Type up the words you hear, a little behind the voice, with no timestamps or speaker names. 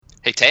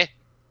Hey, Tay,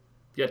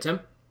 Yeah, Tim?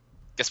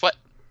 guess what?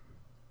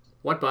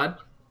 What, bud?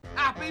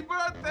 Happy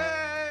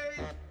birthday!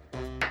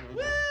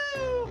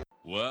 Woo!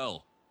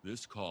 Well,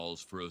 this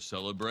calls for a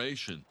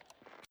celebration.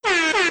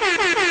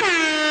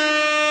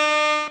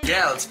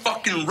 Yeah, let's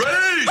fucking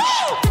rage!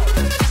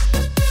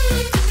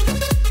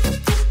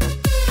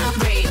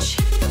 Outrage.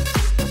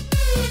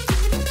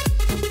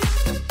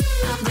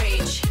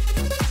 Outrage.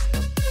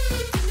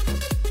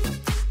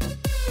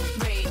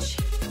 Rage.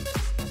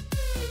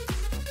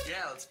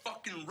 Yeah, let's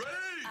fucking rage!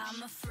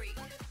 I'm a freak.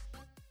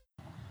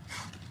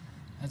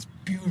 That's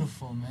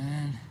beautiful,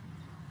 man.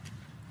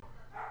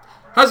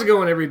 How's it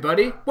going,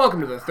 everybody?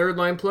 Welcome to the Third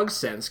Line Plug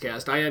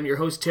Sensecast. I am your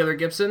host, Taylor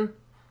Gibson.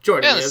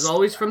 Joining me, Yes. as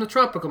always, from the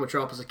tropical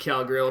metropolis of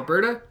Calgary,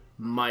 Alberta,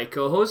 my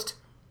co-host,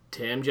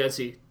 Tim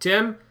Jesse.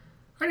 Tim,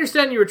 I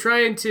understand you were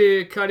trying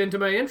to cut into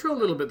my intro a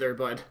little bit there,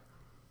 bud.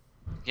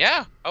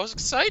 Yeah, I was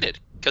excited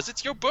because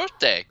it's your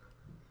birthday.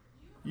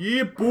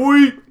 Yeah,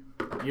 boy!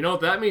 You know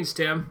what that means,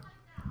 Tim.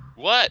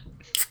 What?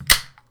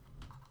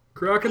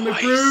 Cracking the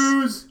Nice.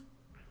 cruise!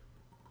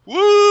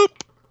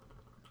 Whoop!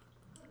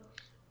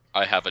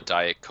 I have a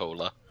Diet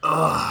Cola.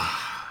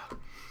 I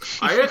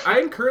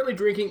am currently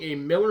drinking a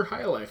Miller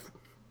High Life.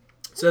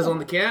 It says on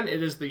the can,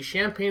 it is the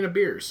champagne of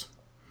beers.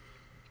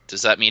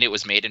 Does that mean it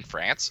was made in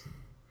France?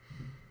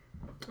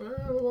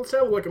 Let's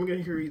have a look. I'm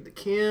going to read the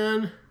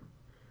can.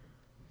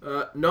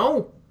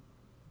 No.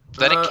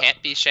 Then it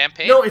can't be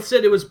champagne? No, it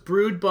said it was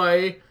brewed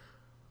by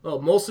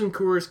Molson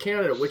Coors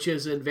Canada, which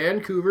is in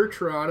Vancouver,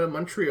 Toronto,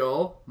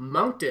 Montreal,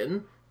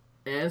 Moncton,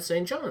 and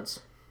St. John's.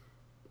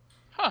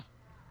 Huh.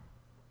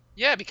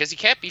 Yeah, because you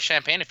can't be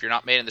champagne if you're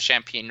not made in the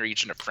Champagne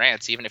region of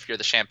France, even if you're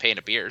the champagne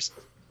of beers.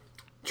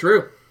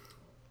 True.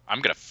 I'm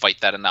going to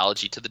fight that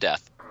analogy to the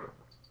death.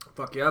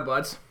 Fuck yeah,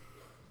 buds.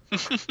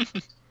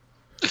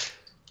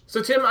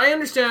 So, Tim, I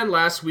understand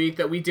last week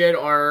that we did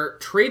our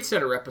Trade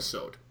Center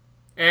episode.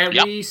 And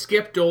Yep. we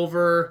skipped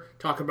over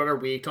talking about our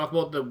week, talk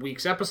about the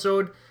week's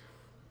episode.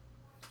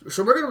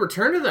 So we're going to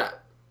return to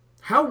that.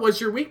 How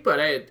was your week, bud?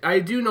 I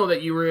do know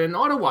that you were in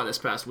Ottawa this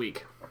past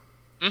week.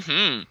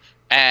 Mm-hmm.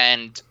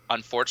 And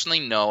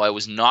unfortunately, no, I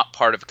was not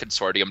part of a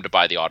consortium to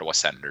buy the Ottawa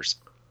Senators.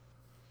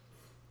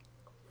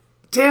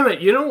 Damn it!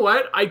 You know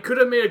what? I could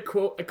have made a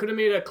quote. I could have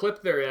made a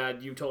clip there.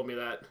 Ad. You told me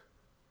that.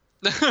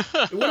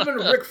 It would have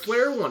been a Ric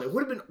Flair one. It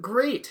would have been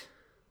great.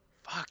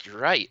 Fuck, you're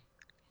right.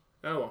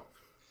 Oh,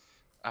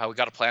 well. We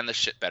got to plan this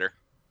shit better.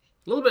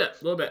 A little bit.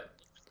 A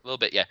little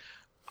bit, yeah.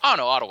 I don't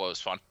know, Ottawa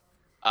was fun.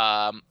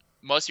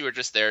 Mostly we're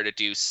just there to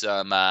do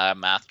some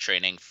math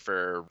training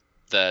for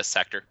the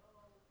sector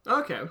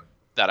Okay.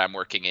 that I'm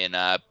working in,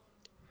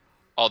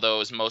 although it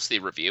was mostly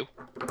review.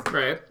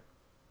 Right.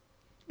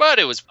 But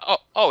it was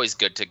always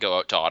good to go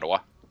out to Ottawa.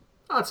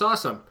 Oh, that's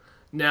awesome.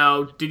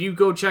 Now, did you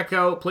go check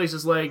out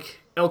places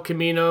like El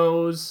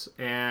Camino's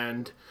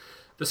and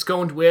the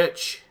Sconed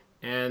Witch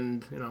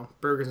and,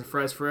 Burgers and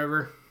Fries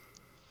Forever?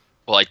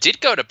 Well, I did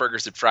go to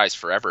Burgers and Fries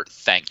Forever,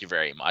 thank you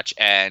very much,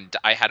 and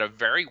I had a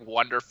very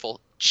wonderful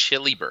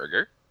chili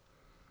burger.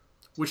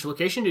 Which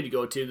location did you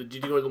go to? Did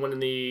you go to the one in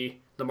the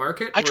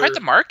market? I tried the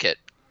market,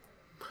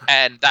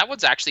 and that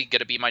one's actually going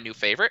to be my new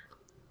favorite.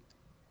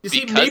 You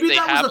see, because maybe they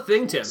that was have- a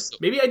thing, Tim.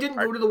 Maybe I didn't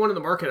go to the one in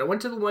the market. I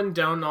went to the one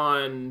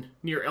down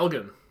near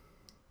Elgin.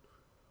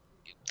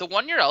 The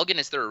one near Elgin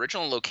is their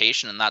original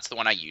location, and that's the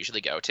one I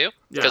usually go to. Yeah.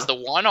 Because the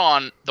one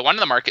in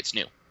the market's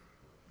new,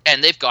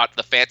 and they've got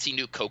the fancy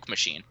new Coke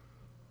machine.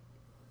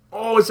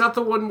 Oh, is that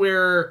the one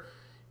where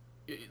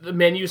the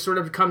menu sort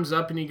of comes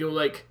up and you go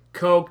like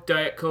Coke,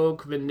 Diet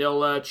Coke,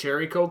 Vanilla,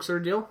 Cherry Coke sort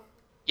of deal?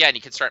 Yeah, and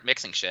you can start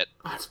mixing shit.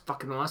 Oh, that's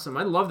fucking awesome.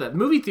 I love that.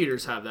 Movie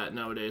theaters have that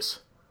nowadays.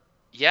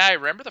 Yeah, I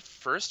remember the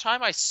first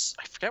time I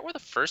forget where the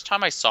first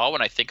time I saw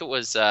one. I think it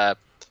was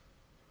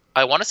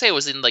I want to say it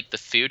was in like the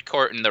food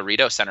court in the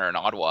Rideau Center in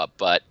Ottawa,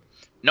 but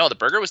no, the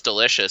burger was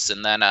delicious.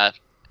 And then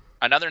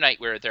another night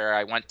we were there,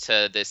 I went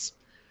to this.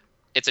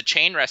 It's a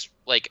chain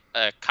like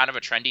a kind of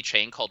a trendy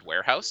chain called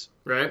Warehouse.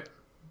 Right?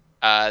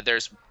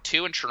 There's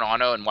two in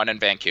Toronto and one in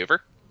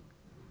Vancouver,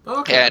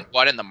 Okay. and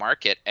one in the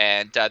market.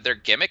 And their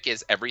gimmick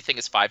is everything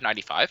is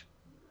 $5.95.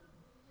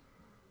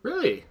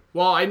 Really?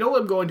 Well, I know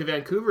I'm going to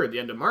Vancouver at the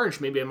end of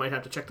March. Maybe I might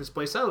have to check this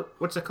place out.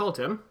 What's it called,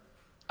 Tim?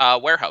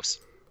 Warehouse.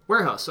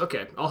 Warehouse.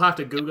 Okay. I'll have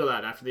to Google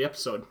that after the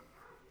episode.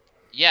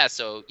 Yeah,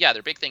 so yeah,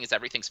 their big thing is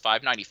everything's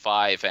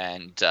 $5.95,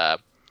 and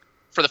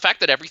for the fact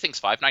that everything's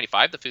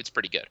 $5.95, the food's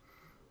pretty good.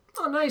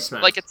 Oh, nice,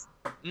 man. Like, it's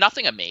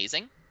nothing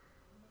amazing,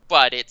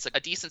 but it's a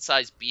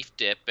decent-sized beef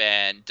dip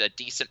and a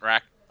decent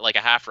rack, like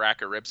a half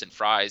rack of ribs and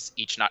fries,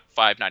 each not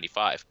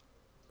 $5.95.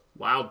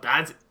 Wow,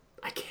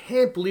 I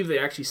can't believe they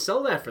actually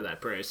sell that for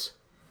that price.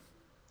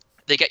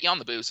 They get you on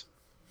the booze.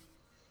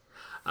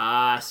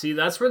 See,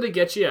 that's where they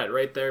get you at,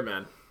 right there,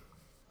 man.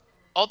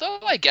 Although,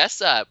 I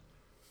guess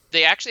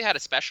they actually had a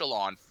special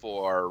on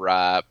for,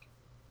 I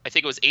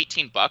think it was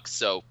 $18,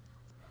 so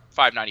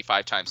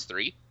 $5.95 times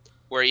 3,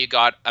 where you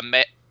got an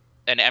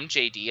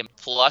MJD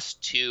plus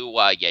 2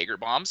 Jaeger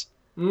bombs.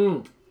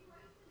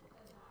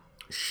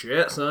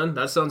 Shit, son.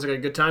 That sounds like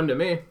a good time to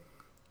me.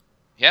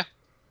 Yeah.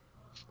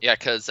 Yeah,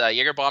 because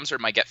Jaeger bombs are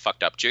my get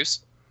fucked up juice.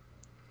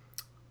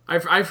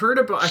 I've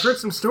heard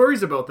some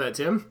stories about that,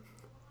 Tim.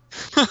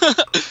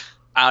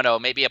 I don't know,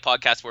 maybe a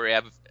podcast where we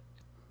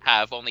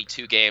have only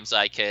 2 games,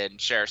 I can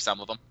share some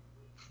of them.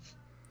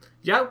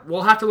 Yeah,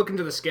 we'll have to look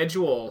into the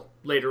schedule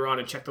later on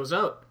and check those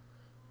out.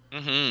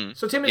 Mm-hmm.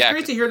 So, Tim, it's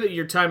great to hear that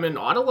your time in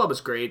Ottawa was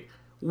great.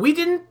 We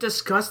didn't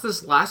discuss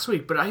this last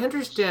week, but I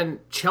understand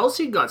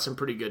Chelsea got some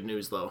pretty good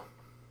news, though.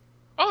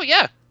 Oh,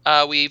 yeah.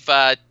 We've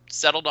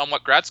settled on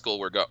what grad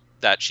school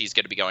that she's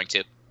going to be going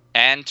to.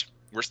 And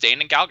we're staying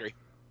in Calgary.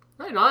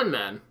 Right on,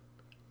 man.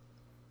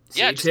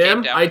 Yeah, See, just came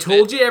Tim, down I with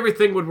told you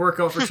everything would work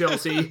out for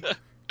Chelsea.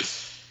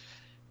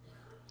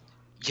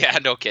 Yeah,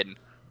 no kidding.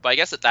 But I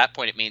guess at that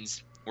point it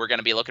means we're going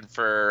to be looking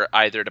for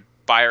either to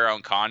buy our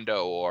own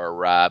condo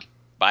or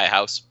buy a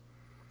house.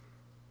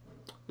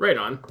 Right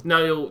on.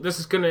 Now, this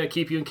is going to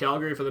keep you in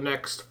Calgary for the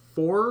next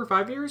 4 or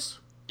 5 years?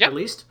 Yeah. At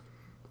least?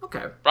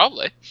 Okay.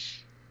 Probably.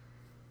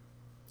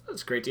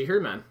 That's great to hear,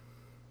 man.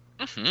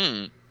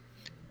 Mm-hmm.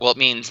 Well, it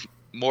means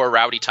more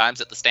rowdy times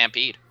at the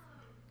Stampede.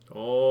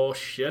 Oh,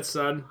 shit,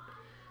 son.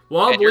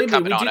 Well, And you're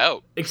believe me, coming on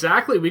out.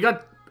 Exactly.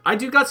 I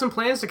do got some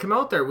plans to come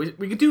out there. We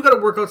do got to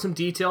work out some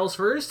details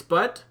first,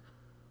 but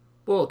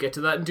we'll get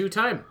to that in due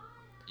time.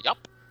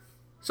 Yup.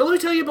 So let me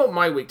tell you about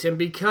my week, Tim,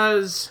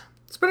 because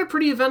it's been a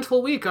pretty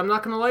eventful week. I'm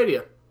not going to lie to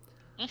you.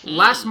 Mm-hmm.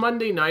 Last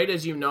Monday night,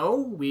 as you know,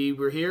 we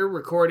were here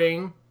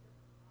recording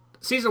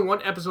Season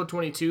 1, Episode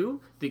 22,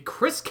 the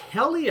Chris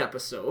Kelly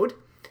episode,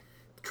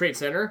 Trade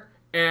Center,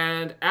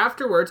 and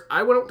afterwards,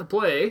 I went out to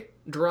play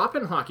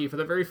drop-in hockey for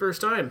the very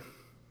first time.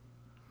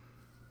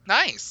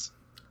 Nice.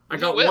 I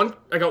got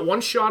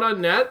one shot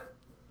on net.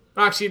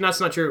 Actually,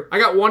 that's not true. I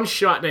got one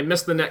shot and I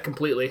missed the net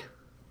completely.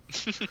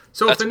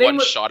 So That's if the name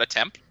one shot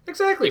attempt.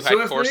 Exactly. You So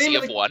had if the Corsi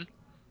name of one.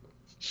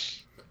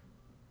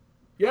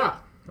 Yeah.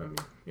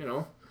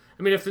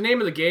 I mean, if the name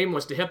of the game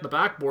was to hit the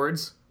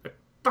backboards, I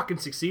fucking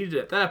succeeded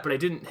at that, but I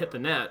didn't hit the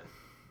net.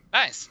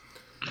 Nice.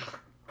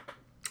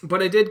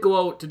 But I did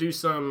go out to do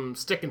some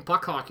stick and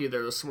puck hockey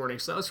there this morning,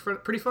 so that was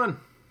pretty fun.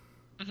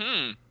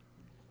 Mm-hmm.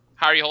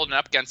 How are you holding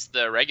up against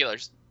the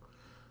regulars?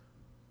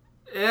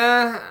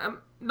 Yeah,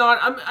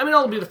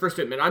 I'll be the first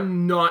to admit,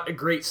 I'm not a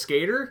great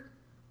skater.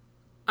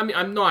 I mean,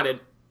 I'm not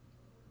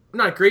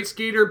a great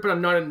skater, but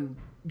I'm not a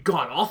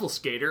god-awful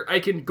skater.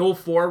 I can go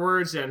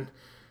forwards and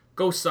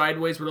go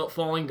sideways without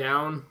falling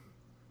down.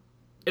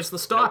 It's the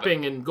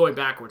stopping and going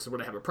backwards is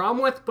what I have a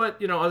problem with,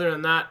 but, other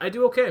than that, I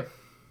do okay.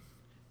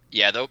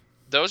 Yeah,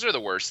 those are the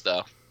worst,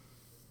 though.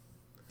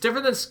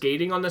 Different than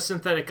skating on the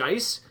synthetic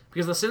ice,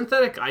 because the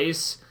synthetic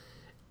ice,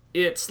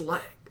 it's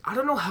like, I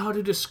don't know how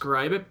to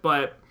describe it,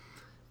 but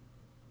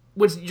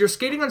when you're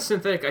skating on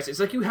synthetic ice, it's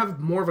like you have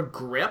more of a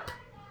grip,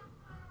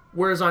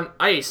 whereas on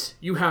ice,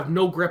 you have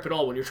no grip at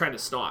all when you're trying to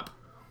stop.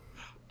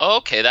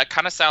 Okay, that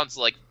kind of sounds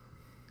like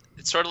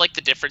it's sort of like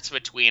the difference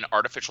between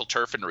artificial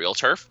turf and real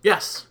turf.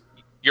 Yes.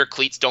 Your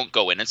cleats don't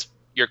go in as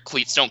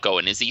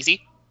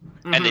easy,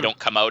 and they don't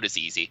come out as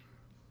easy.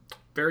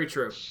 Very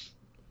true.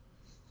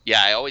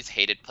 Yeah, I always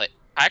hated play.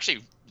 I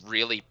actually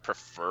really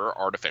prefer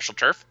artificial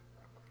turf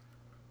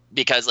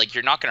because, like,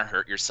 you're not going to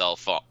hurt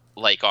yourself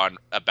like on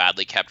a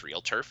badly kept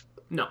real turf.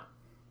 No.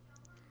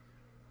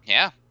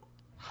 Yeah.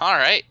 All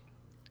right.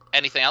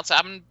 Anything else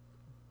happen?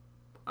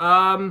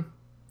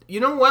 You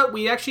know what?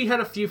 We actually had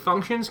a few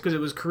functions because it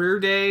was career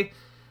day.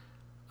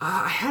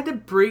 I had to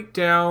break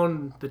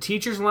down the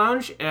teacher's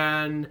lounge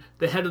and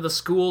the head of the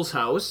school's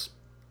house,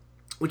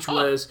 which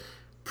was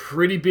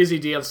pretty busy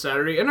day on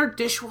Saturday. And our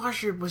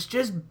dishwasher was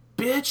just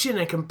bitching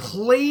and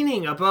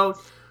complaining about,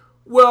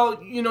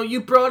 well,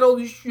 you brought all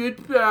this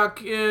shit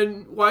back,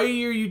 and why are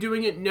you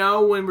doing it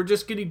now when we're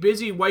just getting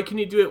busy? Why can't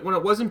you do it when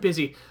it wasn't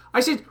busy? I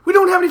said, we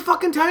don't have any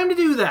fucking time to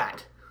do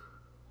that.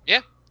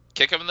 Yeah.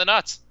 Kick him in the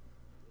nuts.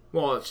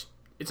 Well,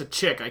 it's a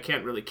chick. I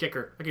can't really kick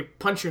her. I could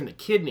punch her in the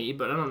kidney,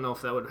 but I don't know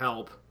if that would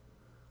help.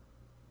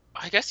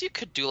 I guess you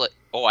could do like...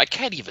 Oh, I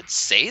can't even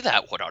say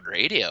that one on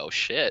radio.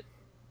 Shit.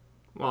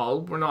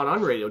 Well, we're not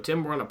on radio,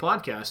 Tim. We're on a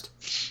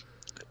podcast.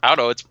 I don't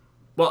know. It's...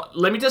 Well,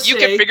 let me just You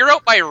say... can figure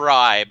out my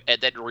rhyme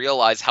and then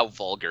realize how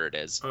vulgar it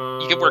is.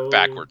 You can work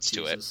backwards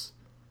to it. Jesus.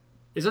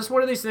 Is this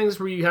one of these things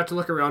where you have to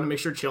look around and make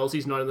sure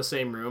Chelsea's not in the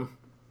same room?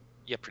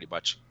 Yeah, pretty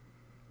much.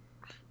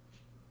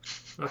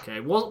 Okay,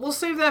 we'll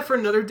save that for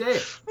another day.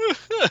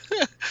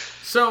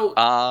 So,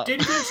 did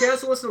you get a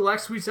chance to listen to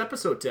last week's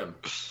episode, Tim?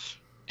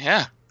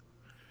 Yeah.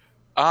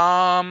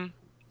 Honestly,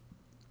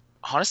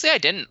 I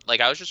didn't.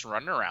 Like, I was just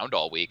running around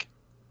all week.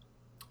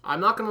 I'm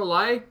not gonna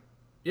lie.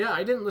 Yeah,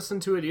 I didn't listen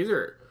to it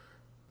either.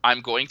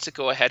 I'm going to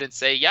go ahead and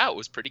say, yeah, it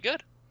was pretty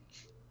good.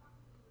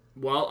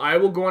 Well, I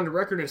will go on the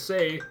record and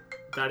say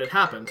that it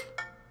happened.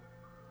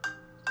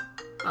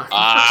 For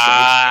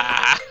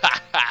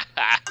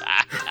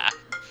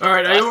All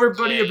right, I owe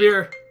everybody a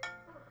beer.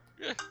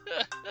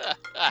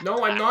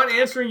 No, I'm not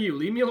answering you.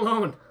 Leave me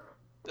alone.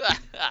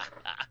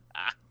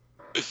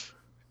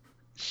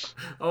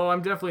 Oh,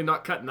 I'm definitely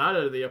not cutting that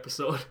out of the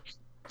episode.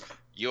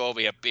 You owe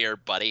me a beer,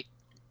 buddy.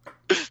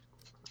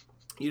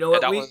 You know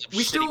what? that We was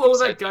a still shitty owe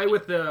website. that guy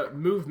with the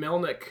Move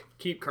Melnick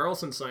Keep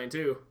Carlson sign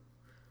too.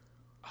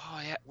 Oh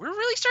yeah, we're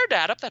really starting to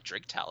add up that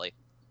drink tally.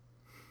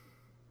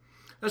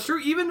 That's true,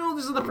 even though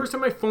this is the first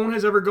time my phone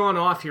has ever gone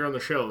off here on the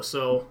show,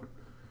 so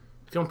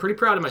feeling pretty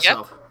proud of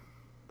myself.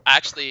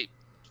 Actually,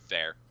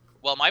 fair.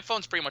 Well, my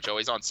phone's pretty much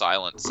always on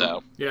silent,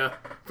 so... Yeah.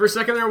 For a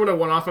second there when it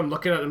went off, I'm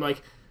looking at it and I'm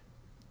like,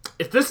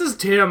 if this is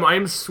Tim,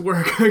 I swear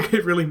I'm going to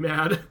get really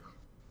mad.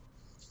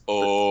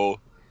 Oh.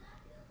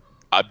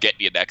 I'm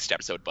getting you next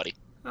episode, buddy.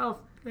 Oh,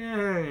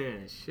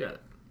 shit.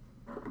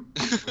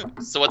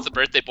 So what's the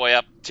birthday boy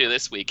up to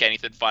this week?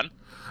 Anything fun?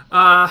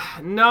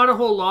 Not a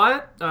whole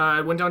lot.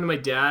 I went down to my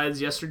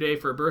dad's yesterday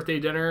for a birthday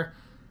dinner.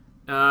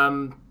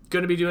 Going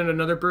to be doing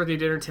another birthday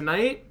dinner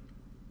tonight.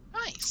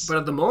 Nice. But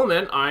at the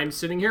moment, I'm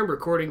sitting here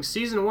recording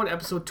Season 1,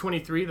 Episode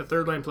 23, the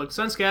Third Line Plug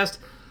Sensecast.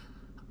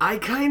 I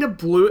kind of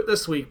blew it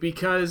this week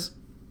because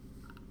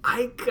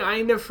I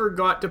kind of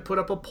forgot to put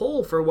up a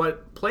poll for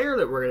what player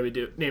that we're going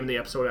to be naming the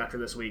episode after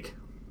this week.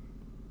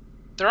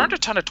 There aren't a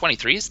ton of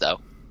 23s, though.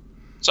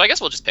 So I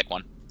guess we'll just pick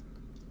one.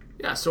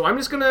 Yeah, so I'm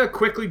just going to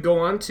quickly go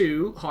on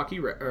to Hockey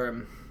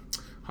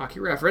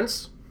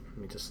Reference. Let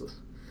me just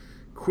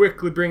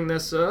quickly bring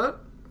this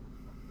up.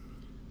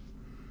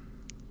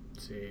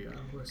 Let's see,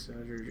 what's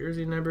your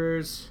jersey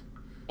numbers?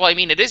 Well, I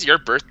mean, it is your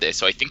birthday,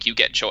 so I think you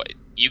get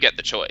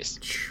the choice.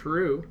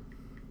 True.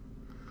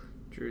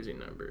 Jersey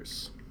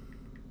numbers.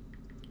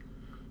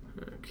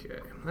 Okay,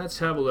 let's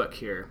have a look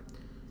here.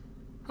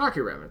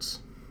 Hockey Reference.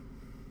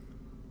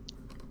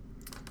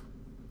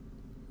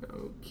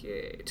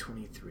 Okay,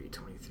 23.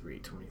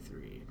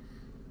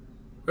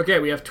 Okay,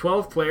 we have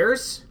 12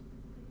 players.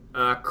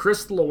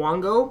 Chris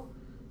Luongo,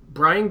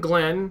 Brian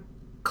Glenn,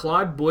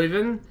 Claude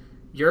Boivin,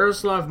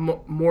 Yaroslav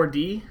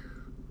Mordi,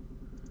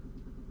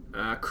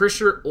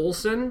 Krisher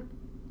Olsen,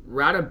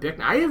 Radim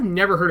Bicknell. I have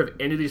never heard of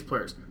any of these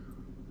players.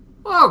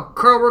 Oh,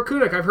 Karl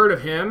Rakunik, I've heard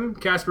of him.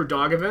 Kasper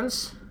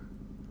Dogovins.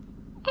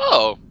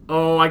 Oh.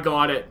 Oh, I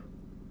got it.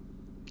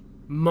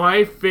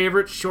 My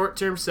favorite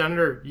short-term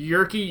senator,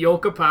 Jyrki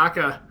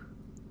Jokipaka.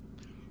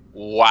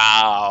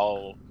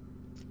 Wow.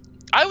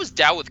 I was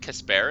down with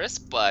Kasparis,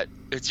 but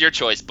it's your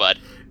choice, bud.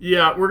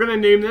 Yeah, we're going to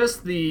name this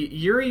the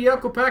Yuri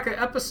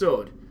Jokipaka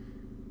episode.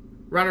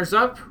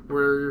 Runners-up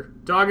were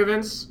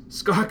Dogovins,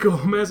 Scott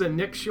Gomez, and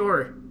Nick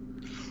Shore.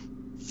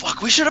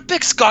 Fuck, we should have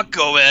picked Scott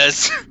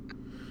Gomez.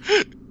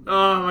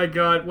 Oh my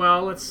god.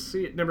 Well, let's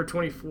see at number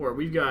 24.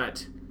 We've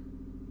got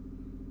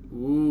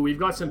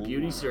some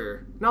beauty,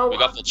 sir. No, We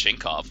got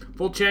Volchenkov.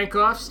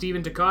 Volchenkov,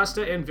 Steven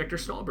DaCosta, and Victor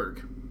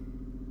Stallberg.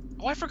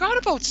 Oh, I forgot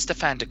about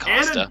Stefan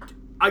DaCosta. And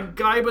a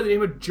guy by the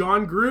name of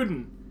John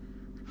Gruden.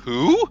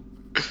 Who?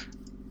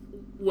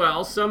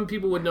 Well, some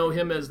people would know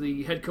him as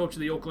the head coach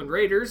of the Oakland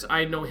Raiders.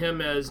 I know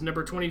him as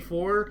number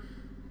 24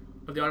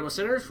 of the Ottawa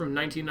Senators from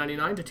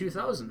 1999 to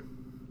 2000.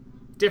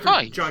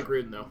 Different John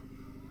Gruden, though.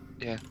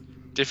 Yeah.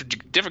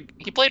 Different.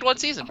 He played one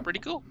season. Pretty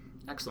cool.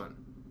 Excellent.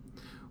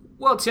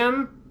 Well,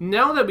 Tim,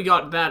 now that we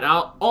got that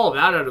all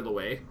that out of the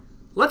way,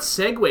 let's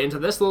segue into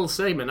this little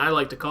segment I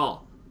like to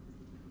call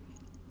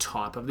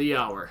Top of the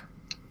Hour.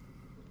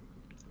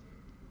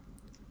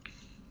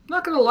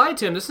 Not gonna lie,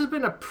 Tim, this has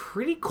been a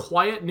pretty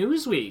quiet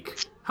news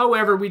week.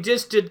 However, we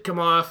just did come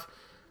off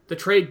the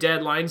trade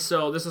deadline,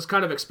 so this is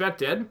kind of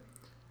expected.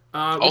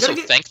 Also,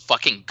 thank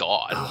fucking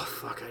God. Oh,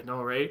 fuck, I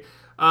know, right?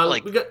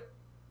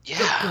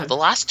 Yeah, the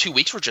last 2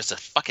 weeks were just a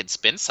fucking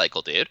spin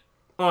cycle, dude.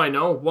 Oh, I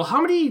know. Well,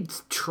 how many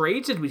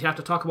trades did we have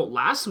to talk about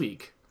last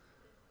week?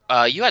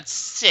 You had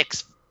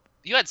 6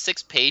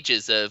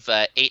 pages of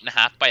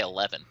 8.5 by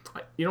 11.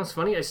 You know what's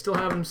funny? I still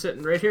have them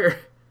sitting right here.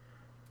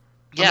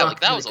 Yeah, like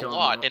that was a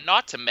lot, and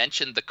not to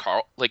mention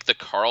the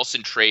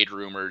Carlson trade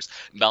rumors,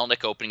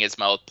 Melnick opening his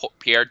mouth,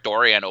 Pierre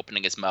Dorian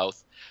opening his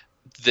mouth,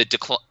 the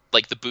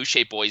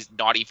Boucher boys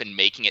not even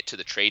making it to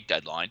the trade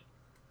deadline.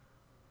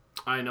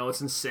 I know,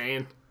 it's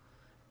insane.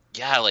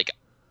 Yeah, like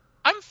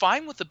I'm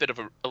fine with a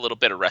little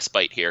bit of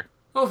respite here.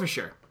 Oh, for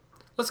sure.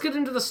 Let's get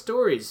into the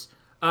stories.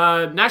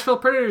 Nashville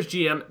Predators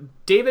GM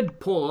David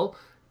Poile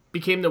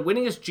became the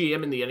winningest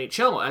GM in the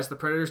NHL as the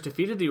Predators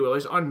defeated the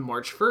Oilers on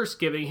March 1st,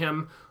 giving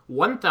him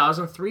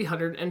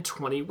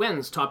 1,320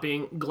 wins,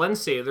 topping Glenn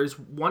Sather's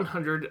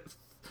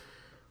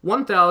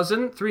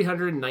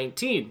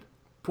 1,319.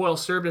 Poile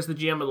served as the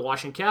GM of the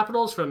Washington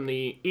Capitals from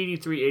the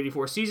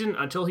 83-84 season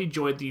until he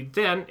joined the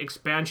then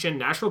expansion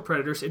Nashville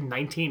Predators in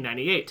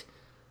 1998.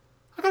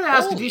 I gotta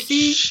ask, did you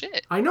see...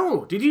 Shit. I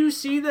know. Did you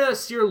see the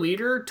Sear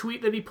Leader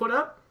tweet that he put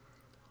up?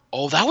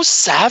 Oh, that was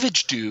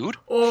savage, dude.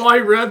 Oh, I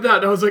read that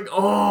and I was like,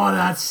 oh,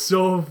 that's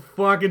so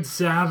fucking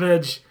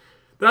savage.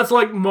 That's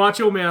like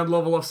Macho Man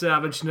level of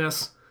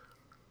savageness.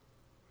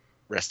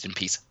 Rest in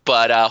peace.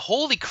 But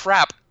holy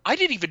crap, I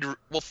didn't even...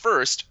 Well,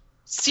 first,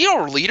 see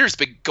our leader's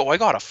been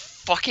going on a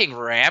fucking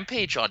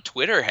rampage on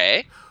Twitter,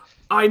 hey?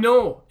 I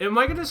know. Am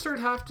I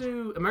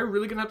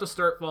really gonna have to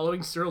start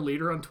following Cyril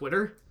Leader on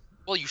Twitter?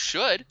 Well, you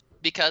should,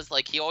 because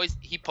like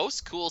he posts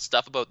cool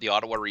stuff about the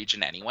Ottawa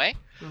region anyway.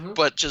 Mm-hmm.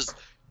 But just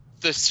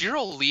the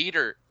Cyril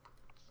Leader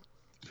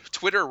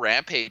Twitter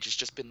rampage has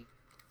just been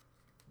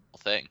a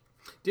thing.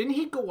 Didn't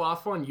he go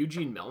off on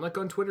Eugene Melnick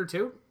on Twitter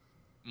too?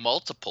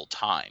 multiple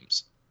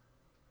times.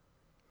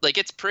 Like,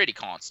 it's pretty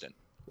constant.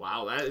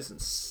 Wow, that is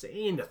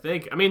insane to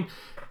think. I mean,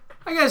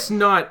 I guess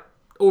not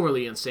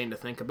overly insane to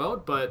think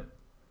about, but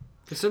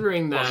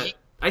considering that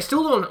I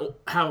still don't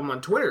have him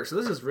on Twitter, so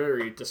this is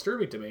very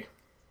disturbing to me.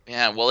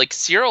 Yeah, well, like,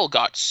 Cyril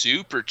got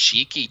super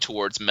cheeky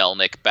towards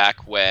Melnick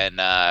back when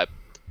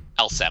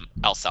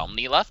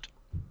Alsamny left.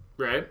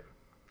 Right?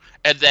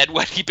 And then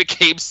when he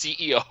became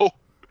CEO,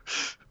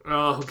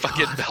 Oh,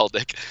 fucking God.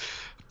 Melnick.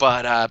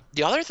 But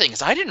the other thing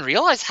is, I didn't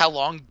realize how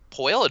long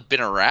Poyle had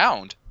been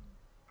around.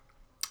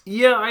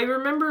 Yeah, I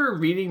remember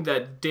reading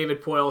that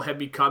David Poyle had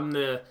become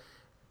the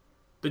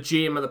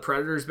GM of the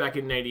Predators back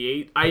in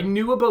 '98. I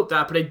knew about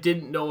that, but I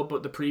didn't know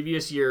about the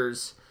previous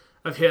years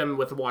of him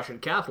with the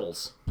Washington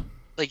Capitals.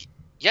 Like,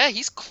 yeah,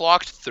 he's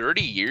clocked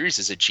 30 years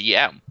as a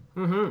GM.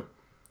 Mm-hmm.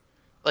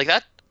 Like,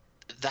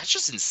 that's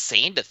just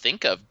insane to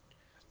think of.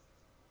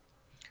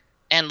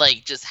 And,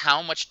 like, just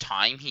how much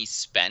time he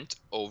spent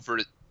over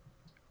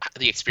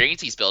the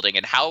experience he's building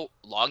and how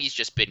long he's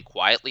just been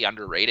quietly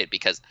underrated,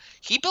 because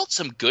he built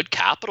some good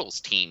Capitals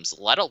teams,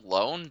 let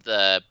alone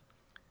the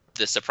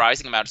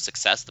surprising amount of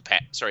success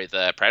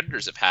the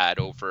Predators have had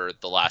over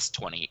the last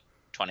 20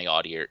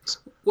 odd years.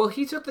 Well,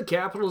 he took the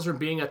Capitals from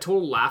being a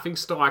total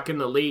laughingstock in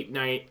the late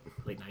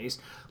 90s,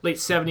 late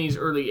 70s,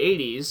 early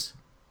 80s,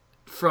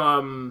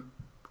 from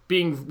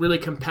being really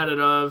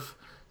competitive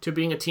to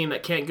being a team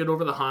that can't get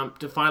over the hump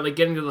to finally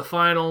getting to the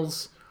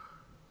finals.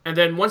 And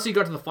then once he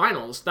got to the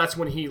finals, that's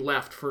when he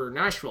left for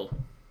Nashville.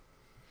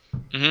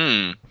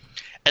 And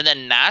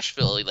then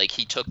Nashville, like,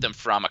 he took them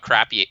from a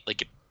crappy,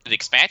 like, an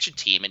expansion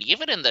team, and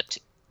even in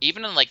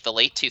like the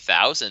late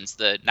 2000s,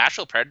 the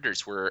Nashville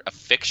Predators were a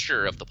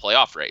fixture of the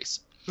playoff race,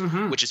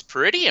 which is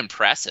pretty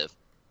impressive,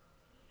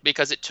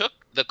 because it took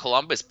the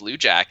Columbus Blue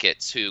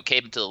Jackets, who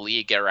came into the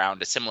league around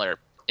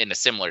in a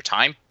similar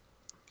time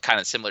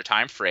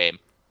frame,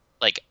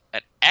 like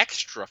an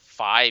extra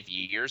 5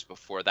 years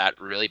before that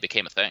really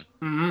became a thing.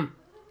 Mm-hmm.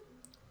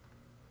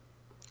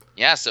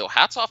 Yeah, so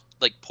hats off.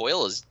 Like,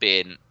 Poyle he's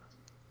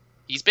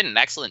been an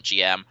excellent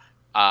GM.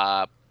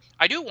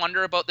 I do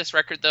wonder about this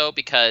record, though,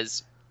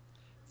 because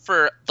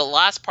for the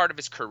last part of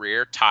his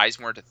career, ties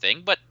weren't a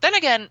thing. But then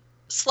again,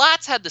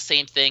 Slats had the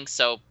same thing,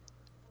 so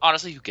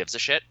honestly, who gives a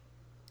shit?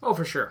 Oh,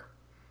 for sure.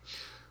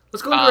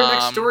 Let's go into our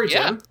next story,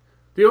 yeah. Tim.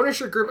 The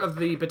ownership group of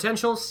the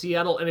potential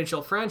Seattle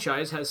NHL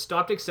franchise has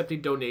stopped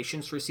accepting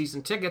donations for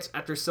season tickets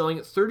after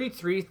selling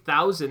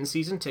 33,000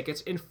 season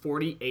tickets in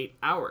 48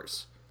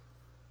 hours.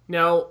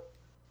 Now,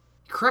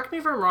 correct me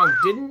if I'm wrong,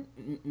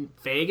 didn't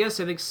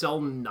Vegas, I think,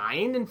 sell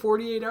 9 in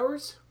 48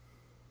 hours?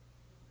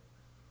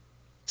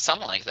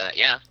 Something like that,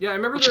 yeah. Yeah, I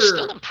remember Which is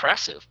still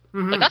impressive.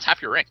 Like, that's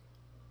half your ring.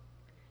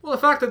 Well, the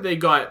fact that they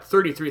got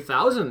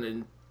 33,000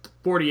 in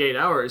 48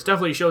 hours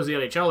definitely shows the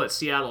NHL that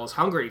Seattle is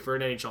hungry for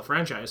an NHL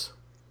franchise.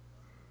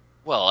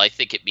 Well, I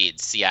think it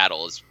means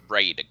Seattle is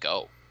ready to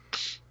go.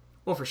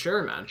 Well, for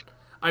sure, man.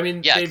 I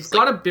mean, Yeah, they've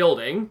got a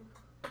building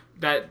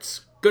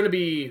that's going to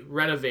be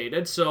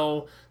renovated,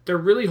 so they're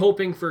really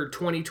hoping for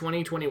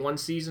 2020-21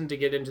 season to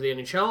get into the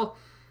NHL.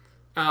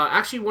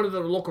 Actually, one of the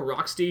local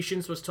rock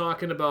stations was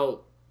talking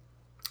about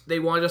they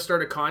wanted to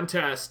start a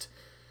contest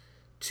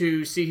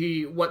to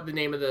see what the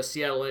name of the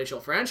Seattle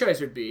NHL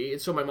franchise would be.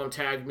 And so my mom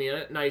tagged me in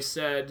it, and I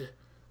said,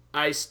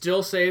 I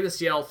still say the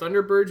Seattle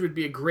Thunderbirds would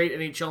be a great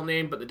NHL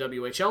name, but the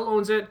WHL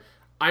owns it.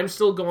 I'm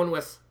still going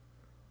with,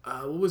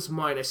 what was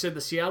mine? I said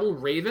the Seattle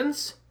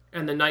Ravens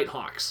and the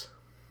Nighthawks.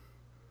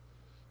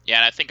 Yeah,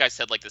 and I think I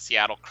said, like, the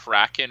Seattle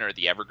Kraken or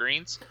the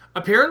Evergreens.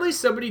 Apparently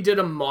somebody did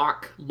a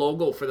mock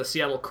logo for the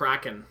Seattle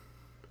Kraken.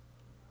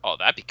 Oh,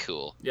 that'd be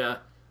cool. Yeah.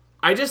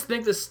 I just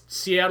think the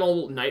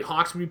Seattle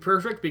Nighthawks would be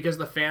perfect because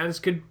the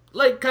fans could,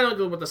 like, kind of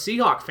like what the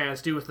Seahawk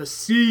fans do with the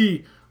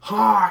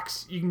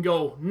Seahawks. You can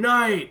go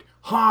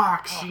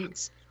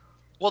Nighthawks.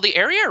 Well, the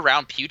area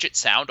around Puget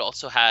Sound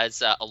also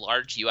has a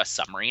large U.S.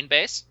 submarine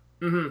base.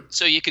 Mm-hmm.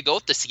 So you could go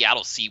with the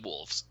Seattle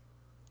Seawolves.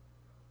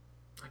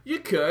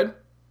 You could.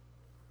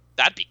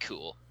 That'd be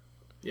cool.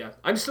 Yeah.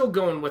 I'm still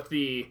going with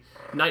the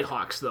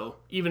Nighthawks, though,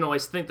 even though I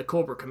think the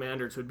Cobra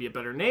Commanders would be a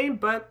better name,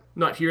 but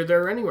not here,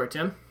 there, or anywhere,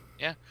 Tim.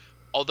 Yeah.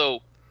 Although,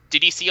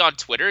 did you see on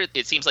Twitter,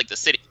 it seems like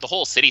the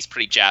whole city's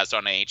pretty jazzed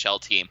on an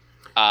NHL team.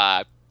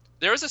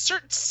 There was a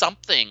certain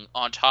something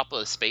on top of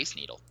the Space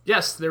Needle.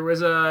 Yes, there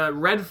was a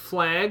red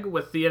flag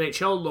with the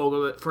NHL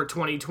logo for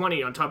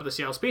 2020 on top of the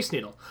Seattle Space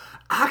Needle.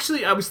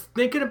 Actually, I was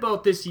thinking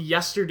about this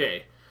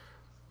yesterday.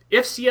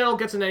 If Seattle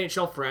gets an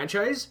NHL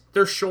franchise,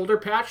 their shoulder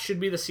patch should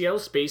be the Seattle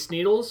Space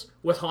Needles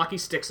with hockey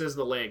sticks as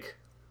the leg.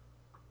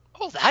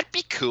 Oh, that'd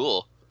be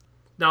cool.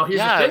 Now, here's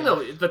Yeah. the thing,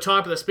 though. The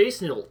top of the Space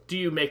Needle, do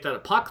you make that a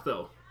puck,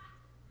 though?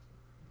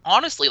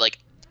 Honestly, like,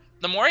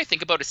 the more I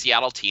think about a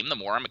Seattle team, the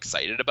more I'm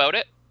excited about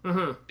it.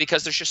 Mm-hmm.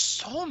 Because there's just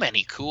so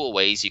many cool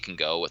ways you can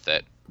go with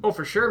it. Oh,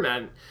 for sure,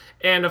 man.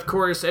 And, of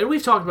course, and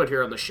we've talked about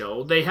here on the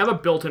show, they have a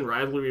built-in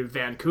rivalry with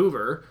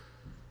Vancouver.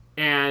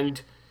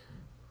 And,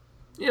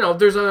 you know,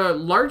 there's a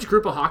large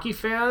group of hockey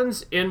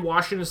fans in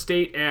Washington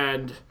State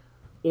and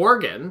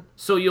Oregon,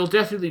 so you'll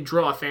definitely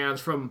draw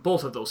fans from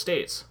both of those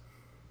states.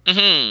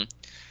 Mm-hmm.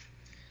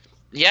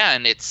 Yeah,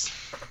 and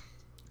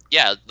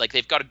like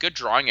they've got a good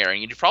drawing area.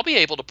 And you're probably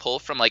able to pull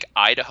from like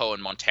Idaho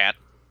and Montana,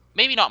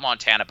 maybe not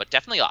Montana, but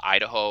definitely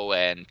Idaho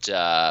and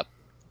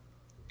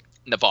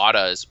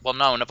Nevada is. Well,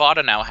 no,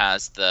 Nevada now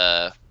has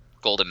the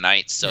Golden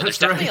Knights, so there's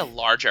That's definitely right. a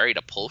large area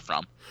to pull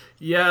from.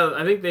 Yeah,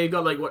 I think they've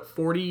got like, what,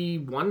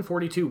 41,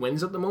 42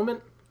 wins at the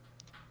moment?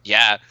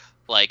 Yeah,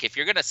 like if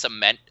you're gonna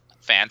cement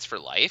fans for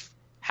life,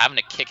 having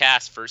a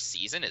kick-ass first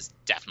season is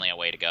definitely a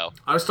way to go.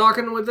 I was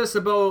talking to this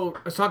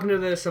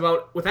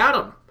about with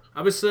Adam.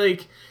 I was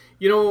like,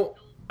 you know,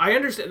 I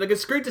understand. Like,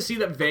 it's great to see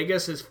that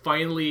Vegas is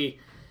finally,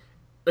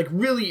 like,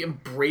 really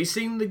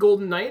embracing the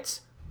Golden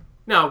Knights.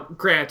 Now,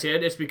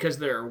 granted, it's because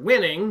they're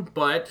winning,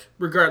 but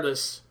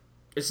regardless,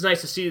 it's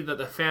nice to see that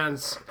the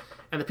fans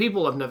and the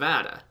people of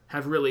Nevada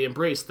have really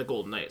embraced the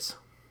Golden Knights.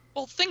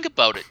 Well, think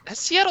about it. Has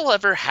Seattle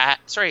ever had?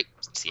 Sorry,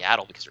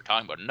 Seattle, because we're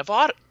talking about it.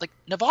 Nevada. Like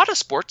Nevada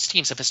sports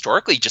teams have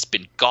historically just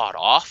been god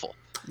awful.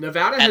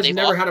 Nevada And has they've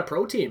never all- had a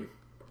pro team.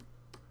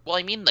 Well,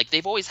 I mean, like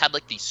they've always had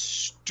like these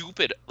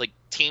stupid like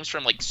teams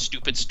from like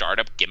stupid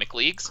startup gimmick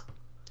leagues.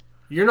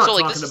 You're not So,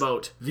 like, talking this is-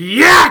 about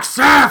the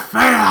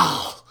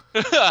XFL!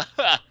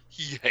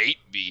 You hate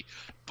me,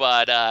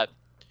 but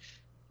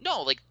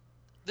no, like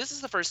this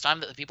is the first time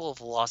that the people of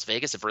Las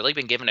Vegas have really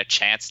been given a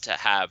chance to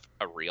have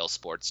a real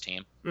sports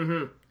team.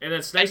 Mm-hmm. And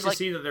it's nice And, to like-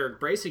 see that they're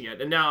embracing it.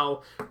 And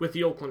now, with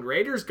the Oakland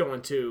Raiders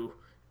going to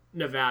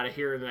Nevada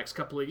here in the next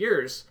couple of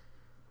years,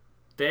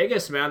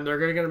 Vegas, man, they're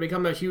going to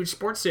become a huge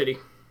sports city.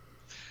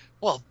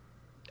 Well,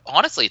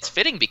 honestly, it's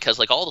fitting because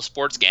like all the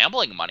sports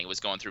gambling money was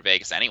going through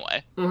Vegas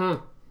anyway.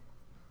 Mm-hmm.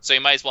 So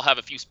you might as well have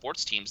a few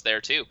sports teams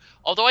there too.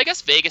 Although I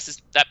guess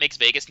that makes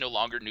Vegas no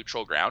longer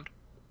neutral ground.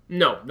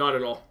 No, not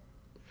at all.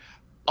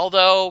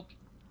 Although,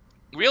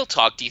 real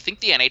talk, do you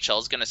think the NHL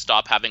is going to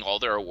stop having all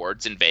their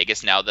awards in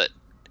Vegas now that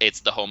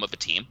it's the home of a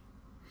team?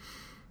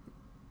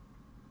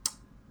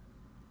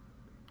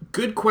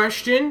 Good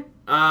question.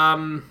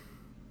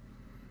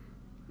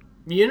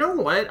 You know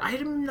what?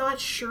 I'm not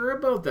sure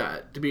about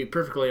that, to be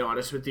perfectly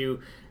honest with you.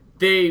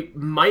 They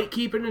might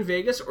keep it in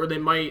Vegas, or they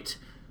might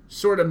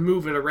sort of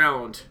move it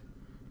around.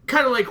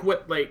 Kind of like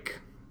what, like,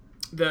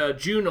 the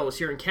Junos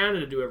here in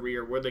Canada do every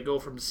year, where they go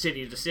from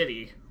city to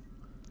city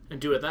and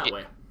do it that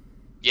way.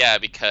 Yeah,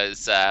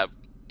 because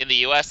in the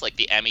U.S., like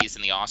the Emmys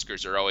and the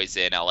Oscars are always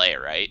in L.A.,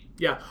 right?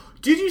 Yeah.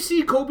 Did you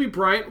see Kobe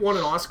Bryant won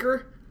an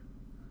Oscar?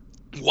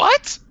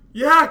 What?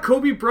 Yeah,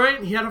 Kobe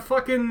Bryant, he had a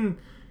fucking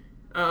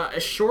a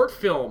short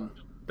film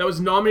that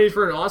was nominated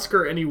for an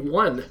Oscar, and he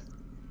won.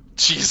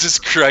 Jesus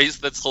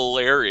Christ, that's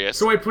hilarious.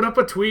 So I put up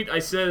a tweet. I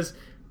says,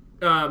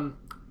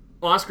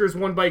 Oscars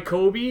won by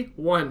Kobe,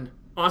 1.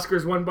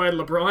 Oscars won by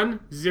LeBron,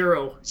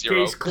 0. 0.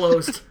 Case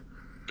closed.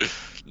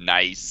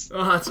 Nice.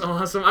 Oh, that's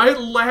awesome. I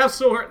laughed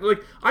so hard.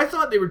 Like, I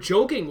thought they were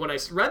joking when I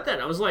read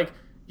that. I was like,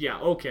 yeah,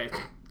 okay.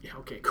 Yeah,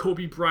 okay.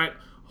 Kobe Bryant.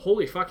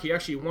 Holy fuck, he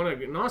actually won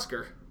an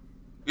Oscar.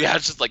 Yeah,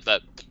 it's just like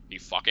that. You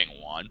fucking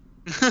won.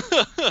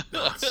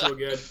 That's so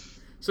good.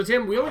 So,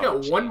 Tim, we only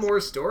got one more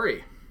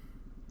story.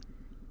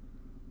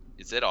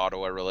 Is it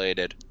Ottawa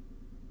related?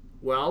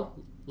 Well,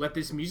 let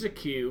this music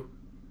cue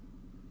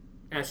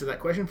answer that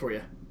question for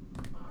you.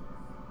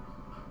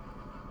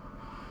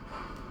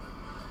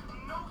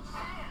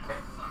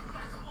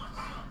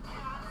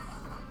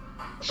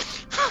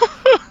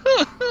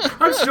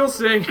 I'm still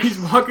saying he's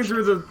walking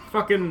through the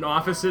fucking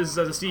offices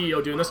as a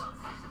CEO doing this.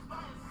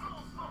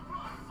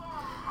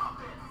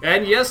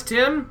 And yes,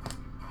 Tim.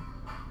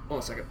 Hold on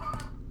a second.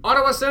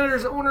 Ottawa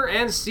Senators owner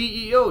and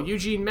CEO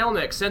Eugene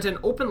Melnyk sent an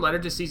open letter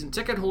to season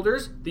ticket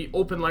holders. The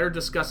open letter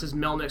discusses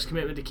Melnyk's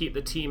commitment to keep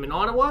the team in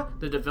Ottawa,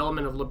 the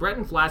development of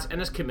LeBreton Flats, and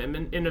his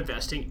commitment in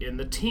investing in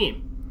the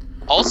team.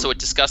 Also, it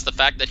discussed the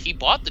fact that he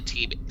bought the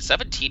team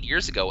 17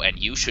 years ago, and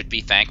you should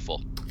be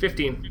thankful.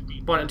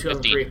 15. Bought it in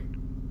 2003.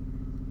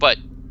 But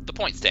the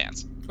point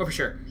stands. Oh, for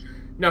sure.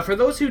 Now, for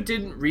those who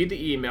didn't read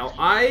the email,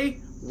 I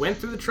went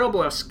through the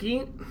trouble of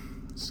screen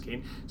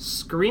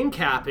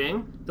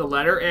capping the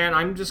letter, and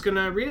I'm just going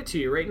to read it to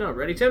you right now.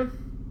 Ready,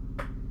 Tim?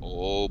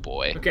 Oh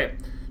boy. Okay.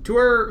 To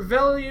our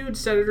valued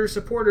Senator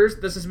supporters,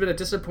 this has been a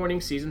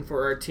disappointing season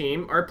for our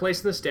team. Our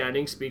place in the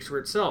standing speaks for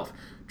itself.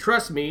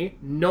 Trust me,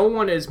 no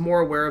one is more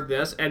aware of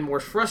this and more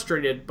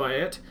frustrated by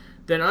it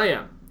than I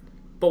am.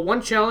 But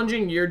one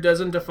challenging year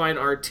doesn't define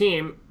our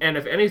team, and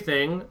if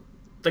anything,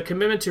 the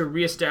commitment to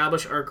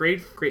reestablish our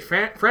great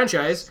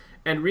franchise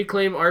and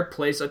reclaim our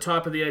place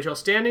atop of the NHL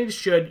standings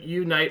should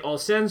unite all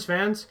Sens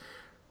fans,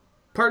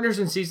 partners,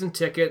 and season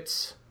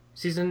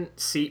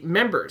seat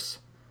members.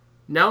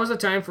 Now is the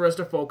time for us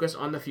to focus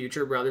on the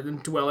future rather than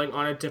dwelling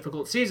on a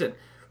difficult season.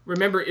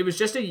 Remember, it was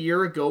just a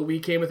year ago we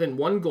came within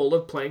one goal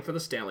of playing for the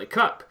Stanley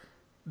Cup.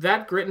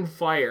 That grit and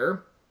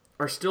fire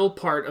are still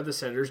part of the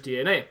Senators'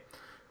 DNA.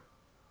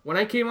 When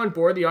I came on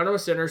board, the Ottawa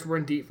Senators were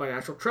in deep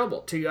financial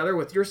trouble. Together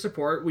with your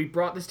support, we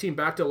brought this team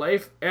back to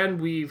life, and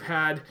we've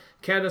had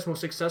Canada's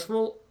most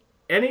successful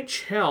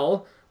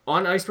NHL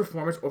on-ice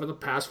performance over the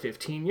past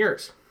 15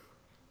 years.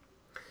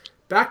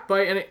 Backed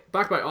by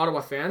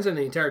Ottawa fans and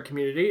the entire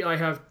community, I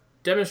have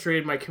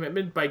demonstrated my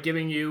commitment by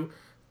giving you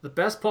the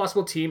best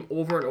possible team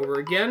over and over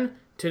again.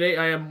 Today,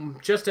 I am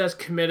just as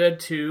committed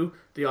to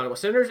the Ottawa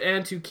Senators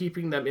and to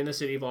keeping them in the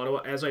city of Ottawa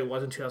as I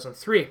was in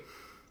 2003.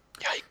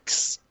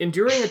 Yikes.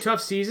 Enduring a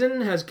tough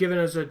season has given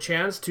us a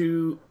chance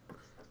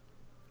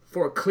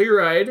for a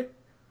clear-eyed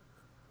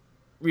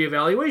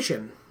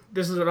reevaluation.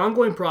 This is an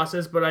ongoing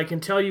process, but I can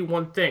tell you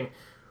one thing.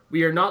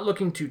 We are not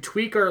looking to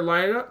tweak our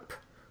lineup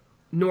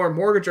nor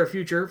mortgage our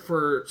future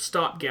for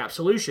stopgap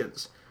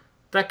solutions.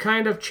 That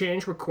kind of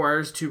change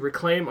requires to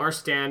reclaim our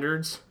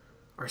standards.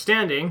 Our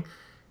standing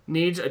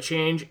needs a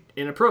change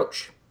in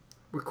approach.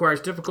 Requires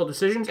difficult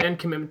decisions and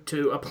commitment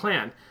to a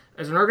plan.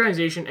 As an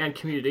organization and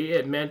community,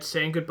 it meant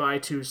saying goodbye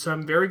to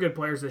some very good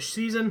players this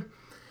season.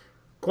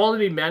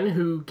 Quality men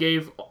who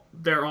gave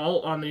their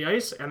all on the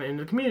ice and in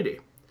the community.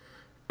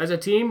 As a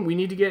team, we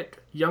need to get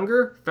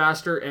younger,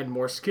 faster, and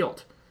more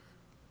skilled.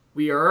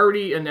 We have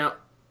already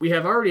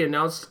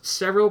announced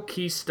several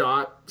key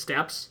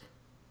steps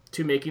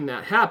to making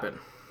that happen.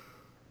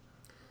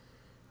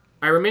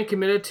 I remain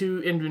committed to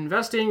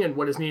investing in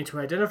what is needed to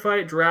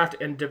identify, draft,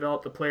 and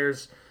develop the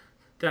players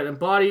that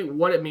embody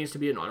what it means to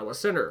be an Ottawa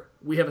Senator.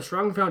 We have a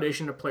strong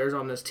foundation of players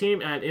on this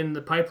team and in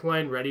the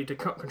pipeline ready to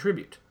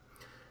contribute.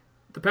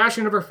 The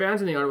passion of our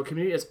fans in the Ottawa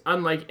community is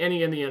unlike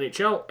any in the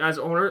NHL. As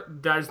owner,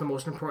 that is the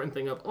most important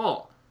thing of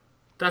all.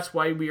 That's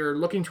why we are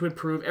looking to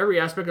improve every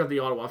aspect of the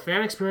Ottawa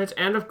fan experience,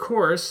 and of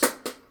course,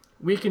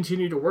 we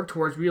continue to work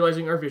towards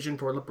realizing our vision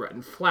for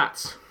LeBreton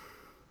Flats.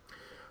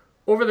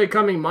 Over the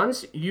coming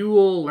months, you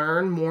will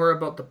learn more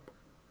about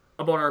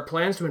our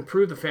plans to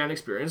improve the fan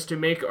experience, to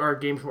make our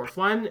games more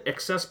fun,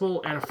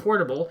 accessible, and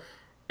affordable,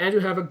 and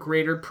to have a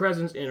greater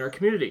presence in our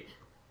community.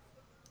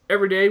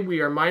 Every day, we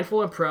are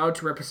mindful and proud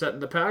to represent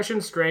the passion,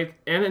 strength,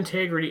 and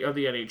integrity of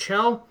the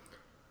NHL,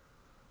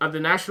 of the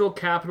National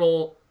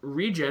Capital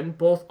Region,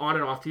 both on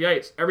and off the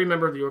ice. Every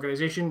member of the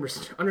organization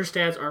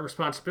understands our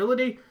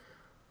responsibility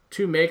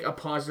to make a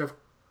positive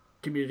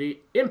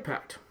community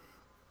impact.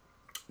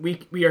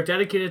 We are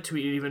dedicated to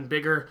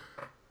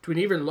an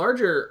even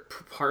larger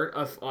part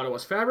of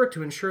Ottawa's fabric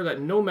to ensure that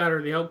no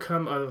matter the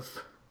outcome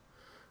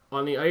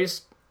on the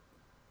ice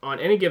on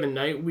any given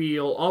night,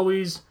 we'll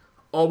always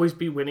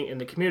be winning in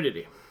the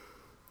community.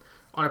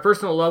 On a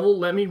personal level,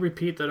 let me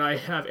repeat that I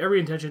have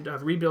every intention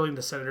of rebuilding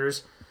the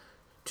Senators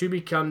to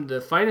become the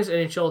finest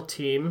NHL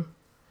team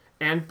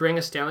and bring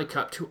a Stanley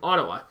Cup to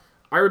Ottawa.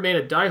 I remain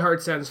a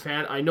diehard Sens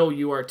fan. I know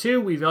you are too.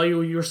 We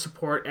value your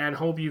support and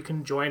hope you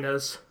can join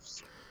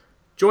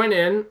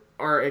in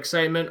our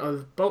excitement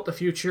about the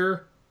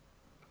future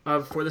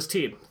for this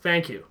team.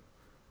 Thank you.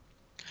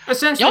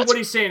 Essentially, what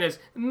he's saying is,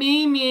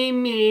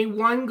 me,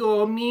 one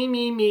goal,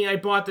 me, I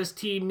bought this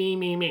team, me.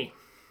 You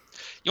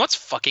know what's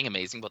fucking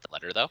amazing about the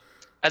letter, though?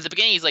 At the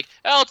beginning, he's like,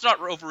 "Oh, let's not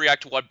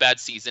overreact to one bad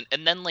season,"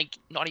 and then, like,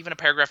 not even a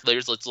paragraph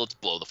later, let's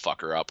blow the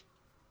fucker up.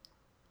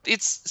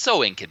 It's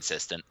so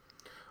inconsistent.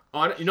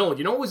 You know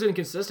what was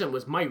inconsistent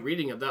was my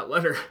reading of that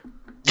letter.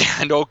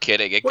 Yeah, no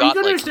kidding. You gotta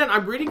understand,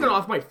 I'm reading it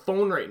off my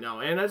phone right now,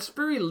 and that's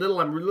very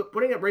little. I'm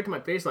putting it right to my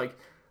face, like,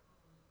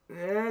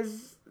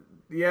 yes,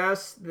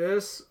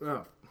 this.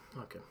 Oh,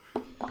 okay.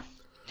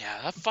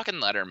 Yeah, that fucking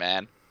letter,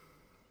 man.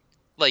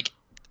 Like,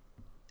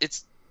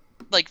 it's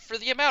like, for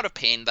the amount of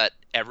pain that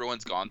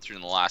everyone's gone through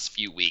in the last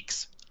few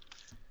weeks,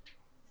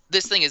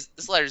 this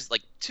letter's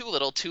like too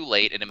little, too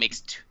late, and it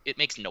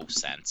makes no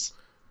sense.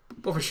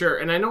 Well, for sure.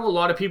 And I know a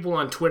lot of people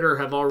on Twitter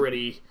have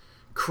already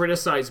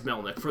criticized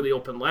Melnyk for the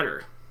open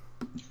letter.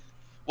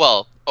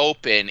 Well,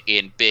 open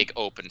in big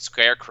open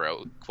square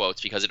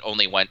quotes because it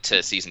only went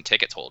to season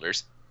ticket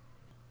holders.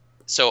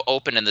 So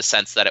open in the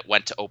sense that it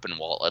went to open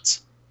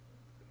wallets.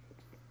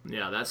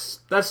 Yeah,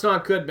 that's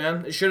not good,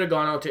 man. It should have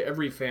gone out to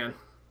every fan.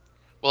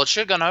 Well, it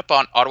should have gone up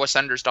on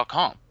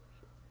OttawaSenators.com.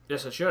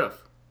 Yes, it should have.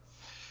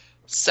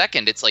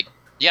 Second, it's like,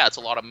 yeah, it's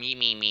a lot of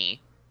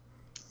me.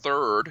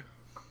 Third,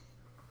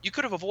 you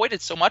could have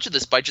avoided so much of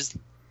this by just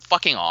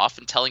fucking off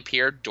and telling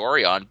Pierre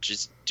Dorion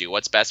just do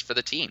what's best for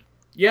the team.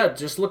 Yeah,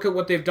 just look at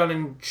what they've done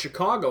in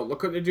Chicago.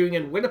 Look what they're doing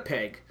in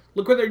Winnipeg.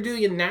 Look what they're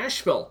doing in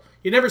Nashville.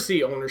 You never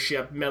see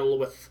ownership meddle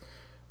with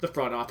the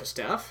front office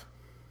staff.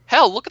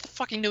 Hell, look at the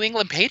fucking New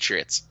England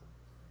Patriots.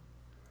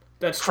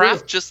 That's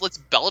Kraft true. just lets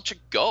Belichick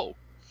go.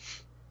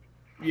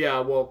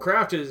 Yeah, well,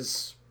 Kraft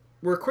is...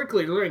 We're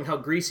quickly learning how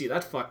greasy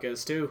that fuck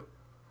is, too.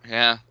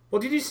 Yeah.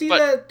 Well, did you see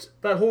that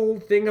whole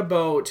thing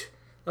about...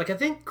 Like, I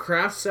think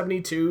Kraft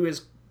 72,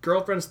 his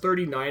girlfriend's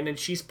 39, and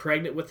she's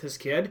pregnant with his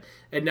kid,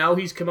 and now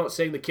he's come out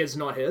saying the kid's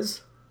not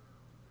his?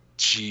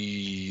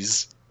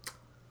 Jeez.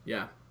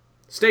 Yeah.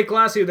 Stay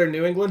classy there,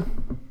 New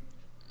England.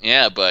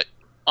 Yeah, but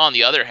on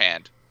the other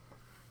hand,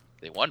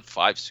 they won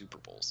 5 Super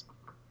Bowls.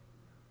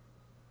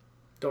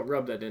 Don't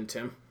rub that in,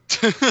 Tim.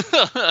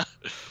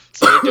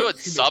 So they're doing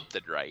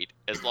something right,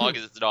 as long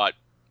as it's not,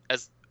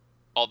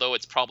 although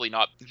it's probably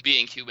not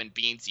being human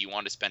beings you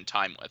want to spend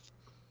time with.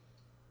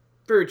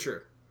 Very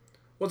true.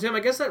 Well, Tim,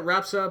 I guess that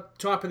wraps up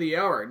top of the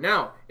hour.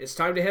 Now, it's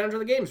time to head into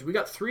the games. We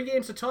got 3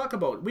 games to talk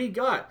about. We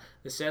got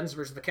the Sens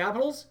versus the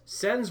Capitals,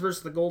 Sens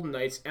versus the Golden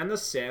Knights, and the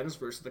Sens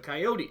versus the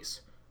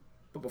Coyotes.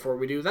 But before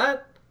we do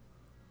that,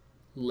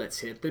 let's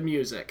hit the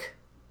music.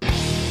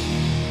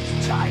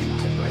 Time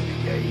to play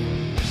the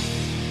game.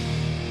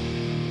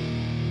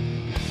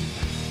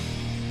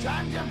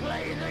 Time to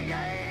play the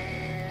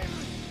game.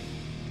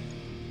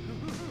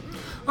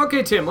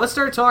 Okay, Tim, let's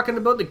start talking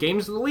about the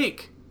games of the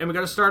week. And we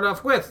got to start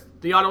off with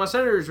the Ottawa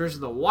Senators versus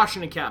the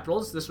Washington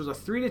Capitals. This was a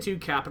 3-2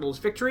 Capitals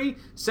victory.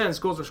 Sens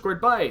goals were scored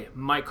by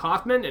Mike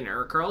Hoffman and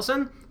Erik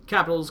Karlsson.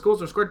 Capitals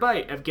goals were scored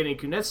by Evgeny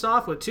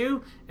Kuznetsov with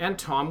 2 and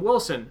Tom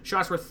Wilson.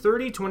 Shots were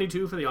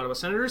 30-22 for the Ottawa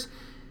Senators.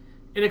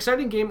 An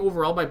exciting game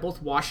overall by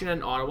both Washington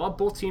and Ottawa.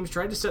 Both teams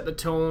tried to set the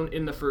tone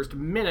in the first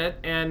minute,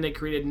 and they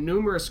created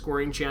numerous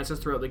scoring chances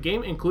throughout the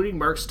game, including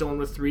Mark Stone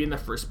with 3 in the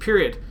first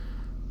period.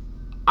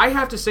 I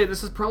have to say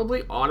this is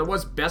probably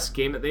Ottawa's best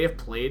game that they have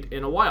played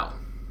in a while.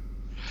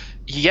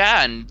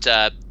 Yeah, and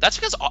that's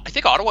because I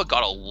think Ottawa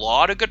got a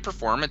lot of good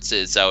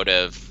performances out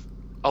of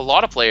a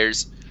lot of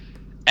players,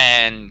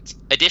 and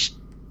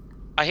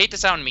I hate to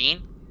sound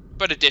mean,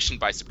 but addition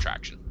by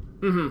subtraction.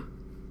 Mm-hmm.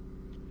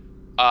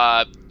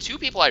 Two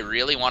people I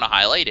really want to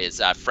highlight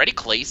is Freddie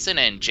Claesson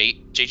and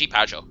JG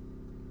Pajot.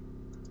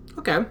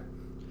 Okay.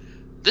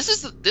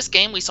 This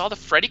game we saw the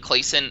Freddie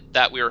Claesson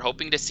that we were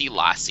hoping to see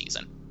last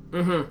season.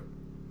 Mm-hmm.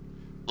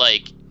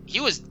 Like, he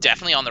was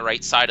definitely on the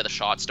right side of the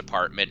shots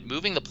department,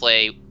 moving the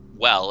play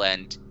well,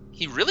 and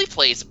he really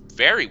plays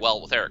very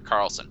well with Erik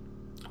Karlsson.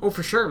 Oh,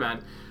 for sure,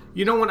 man.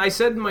 You know, when I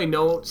said in my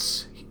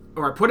notes,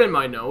 or I put in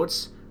my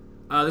notes,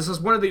 this is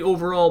one of the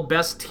overall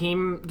best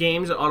team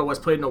games that Ottawa's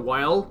played in a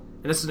while,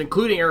 and this is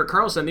including Erik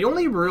Karlsson. The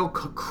only real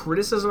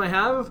criticism I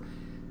have,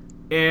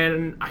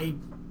 and I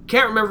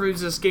can't remember if it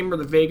was this game or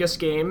the Vegas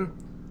game,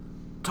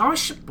 Thomas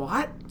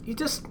Chabot, he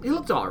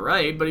looked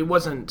alright, but he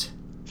wasn't...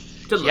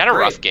 He had a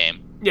rough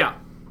game. Yeah.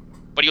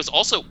 But he was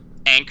also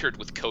anchored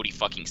with Cody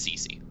fucking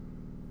Ceci.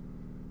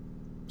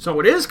 So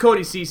it is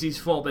Cody Ceci's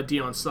fault that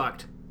Dion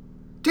sucked.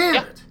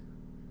 Damn it!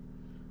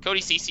 Cody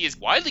Ceci is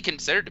widely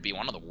considered to be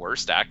one of the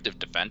worst active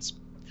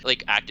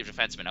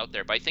defensemen out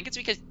there, but I think it's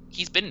because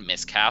he's been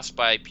miscast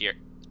by Guy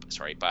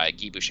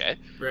Boucher.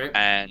 Right.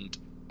 And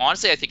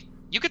honestly, I think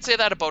you could say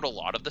that about a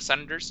lot of the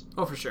Senators.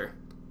 Oh, for sure.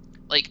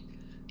 Like,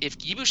 if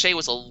Guy Boucher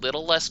was a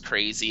little less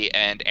crazy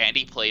and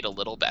Andy played a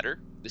little better,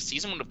 the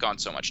season would have gone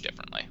so much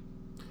differently.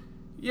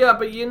 Yeah,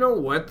 but you know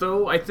what,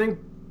 though? I think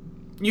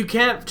you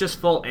can't just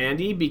fault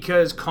Andy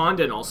because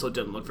Condon also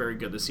didn't look very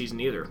good this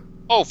season either.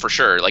 Oh, for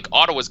sure. Like,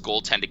 Ottawa's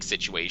goaltending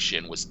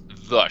situation was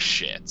the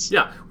shits.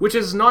 Yeah, which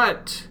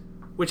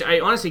I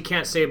honestly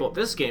can't say about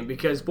this game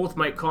because both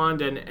Mike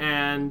Condon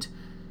and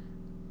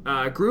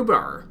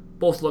Grubauer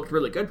both looked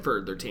really good for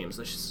their teams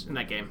in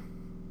that game.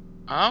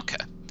 Okay.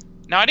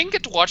 Now, I didn't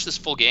get to watch this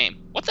full game.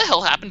 What the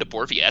hell happened to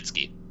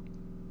Borowiecki?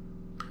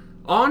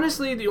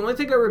 Honestly, the only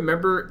thing I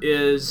remember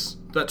is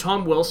that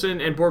Tom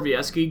Wilson and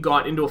Borowiecki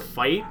got into a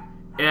fight,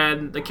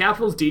 and the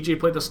Capitals DJ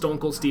played the Stone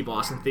Cold Steve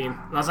Austin theme.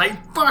 And I was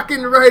like,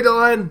 fucking right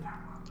on!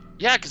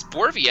 Yeah, because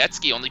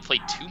Borowiecki only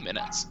played 2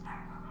 minutes.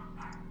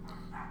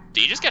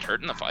 Did he just get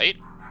hurt in the fight?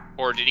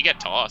 Or did he get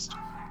tossed?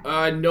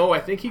 No, I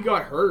think he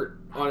got hurt,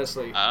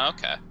 honestly.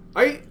 Okay.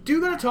 I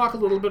do gotta talk a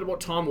little bit about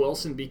Tom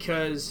Wilson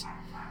because...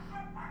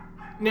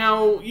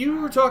 Now,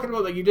 you were talking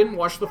about that you didn't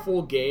watch the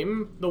full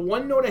game. The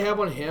one note I have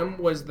on him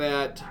was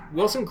that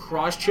Wilson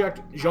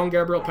cross-checked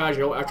Jean-Gabriel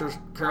Pajot after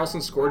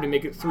Karlsson scored to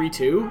make it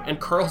 3-2, and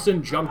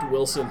Karlsson jumped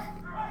Wilson.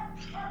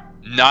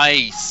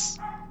 Nice.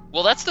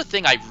 Well, that's the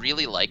thing I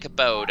really like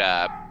about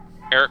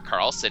Erik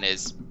Karlsson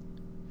is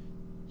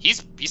he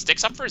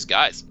sticks up for his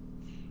guys.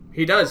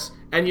 He does.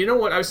 And you know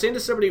what? I was saying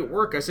to somebody at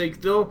work, I say,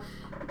 though,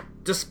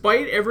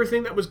 despite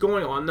everything that was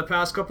going on the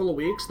past couple of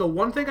weeks, the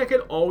one thing I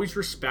could always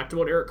respect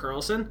about Erik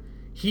Karlsson,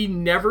 he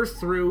never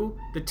threw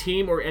the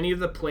team or any of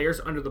the players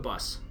under the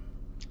bus.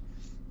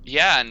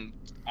 Yeah, and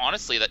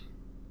honestly,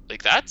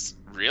 that's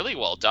really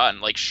well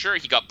done. Like, sure,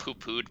 he got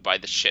poo-pooed by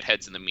the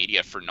shitheads in the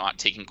media for not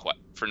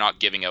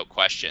giving out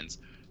questions,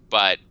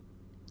 but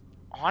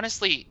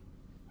honestly,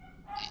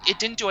 it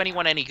didn't do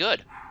anyone any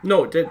good.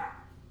 No, it did.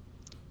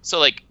 So,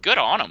 like, good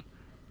on him.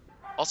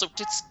 Also,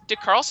 did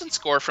Karlsson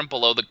score from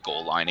below the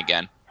goal line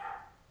again?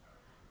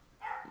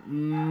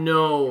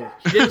 No.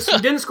 He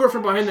didn't score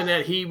from behind the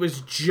net. He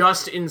was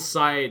just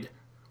inside,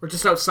 or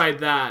just outside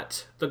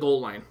the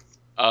goal line.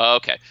 Oh,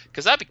 okay.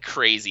 Because that'd be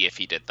crazy if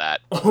he did that.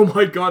 Oh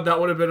my god,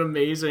 that would have been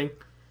amazing.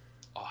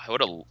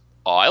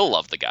 I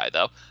love the guy,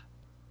 though.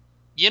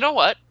 You know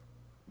what?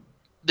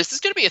 This is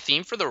going to be a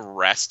theme for the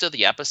rest of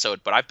the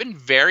episode, but I've been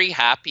very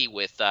happy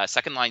with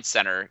second-line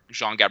center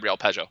Jean-Gabriel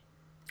Pajot.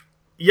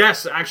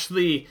 Yes,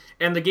 actually,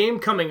 and the game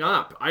coming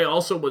up, I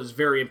also was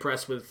very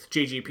impressed with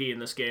JGP in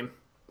this game.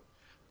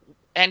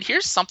 And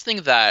here's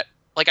something that,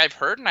 like, I've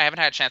heard, and I haven't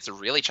had a chance to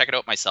really check it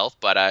out myself,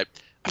 but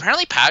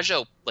apparently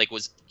Pajot,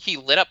 he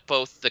lit up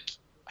both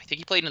I think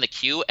he played in the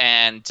Q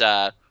and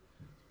the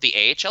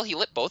AHL, he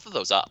lit both of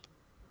those up.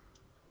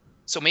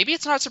 So maybe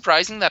it's not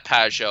surprising that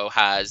Pajot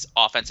has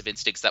offensive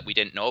instincts that we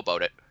didn't know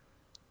about it.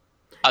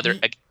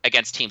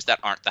 Against teams that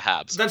aren't the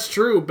Habs. That's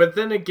true, but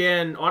then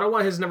again,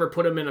 Ottawa has never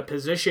put him in a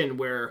position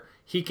where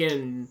he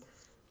can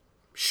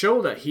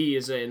show that he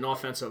is an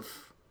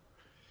offensive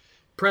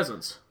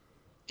presence.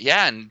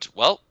 Yeah, and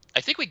well,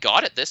 I think we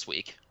got it this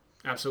week.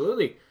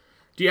 Absolutely.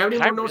 Do you have any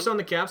And I more notes really- on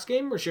the Caps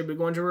game, or should we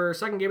go into our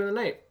second game of the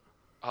night?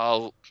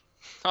 Oh,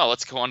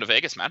 let's go on to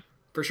Vegas, man.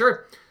 For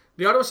sure.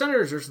 The Ottawa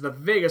Senators versus the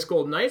Vegas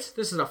Golden Knights.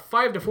 This is a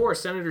 5-4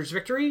 Senators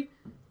victory.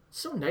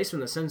 So nice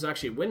when the Sens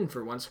actually win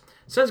for once.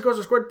 Sens goals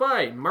are scored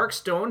by Mark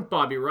Stone,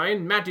 Bobby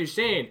Ryan, Matt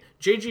Duchene,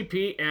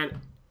 JGP, and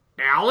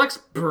Alex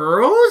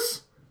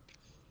Burrows?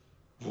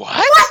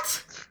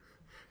 What?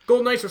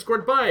 Golden Knights were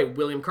scored by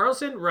William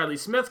Karlsson, Riley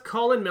Smith,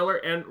 Colin Miller,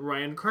 and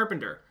Ryan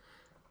Carpenter.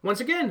 Once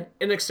again,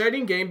 an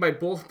exciting game by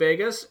both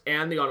Vegas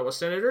and the Ottawa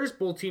Senators.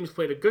 Both teams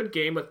played a good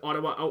game, with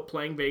Ottawa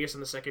outplaying Vegas in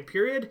the second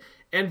period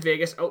and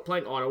Vegas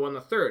outplaying Ottawa in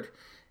the third.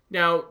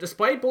 Now,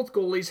 despite both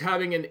goalies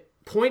having an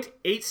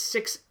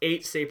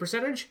 .868 save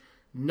percentage,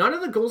 none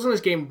of the goals in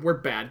this game were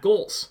bad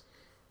goals.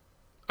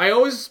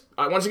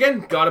 Once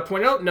again, gotta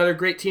point out, another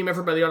great team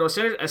effort by the Ottawa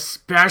Senators,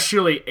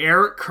 especially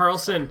Erik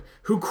Karlsson,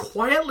 who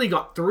quietly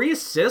got 3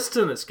 assists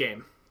in this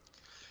game.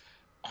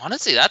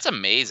 Honestly, that's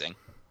amazing.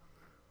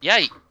 Yeah,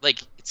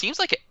 like, it seems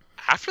like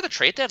after the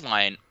trade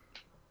deadline,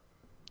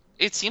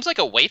 it seems like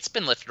a weight's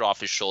been lifted off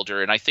his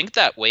shoulder, and I think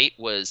that weight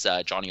was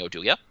Johnny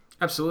Oduya.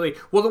 Absolutely.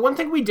 Well, the one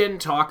thing we didn't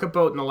talk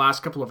about in the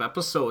last couple of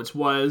episodes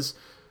was,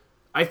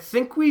 I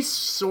think we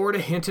sort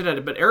of hinted at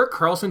it, but Erik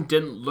Karlsson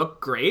didn't look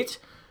great.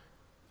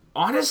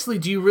 Honestly,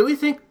 do you really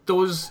think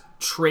those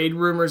trade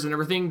rumors and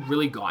everything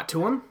really got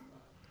to him?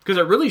 Because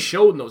it really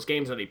showed in those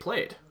games that he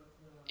played.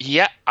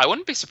 Yeah, I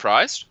wouldn't be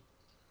surprised.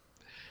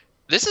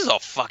 This is all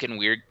fucking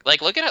weird.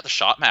 Like, looking at the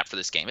shot map for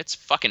this game, it's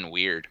fucking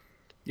weird.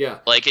 Yeah.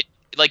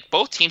 Like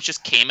both teams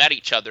just came at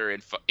each other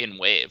in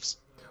waves.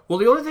 Well,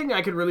 the only thing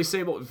I could really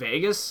say about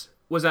Vegas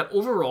was that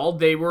overall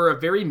they were a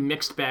very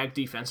mixed bag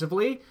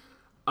defensively.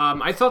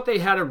 I thought they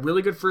had a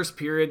really good first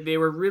period. They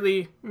were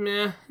really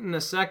meh in the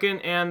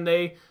second, and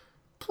they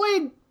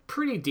played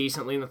pretty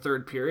decently in the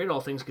third period,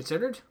 all things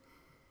considered.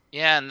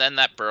 Yeah, and then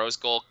that Burrows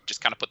goal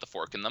just kind of put the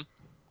fork in them.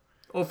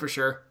 Oh, for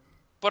sure.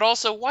 But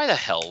also, why the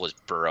hell was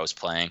Burrows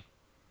playing?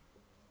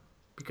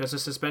 Because the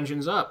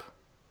suspension's up.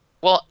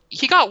 Well,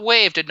 he got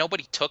waived and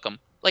nobody took him.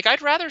 Like, I'd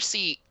even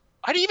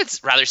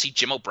rather see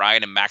Jim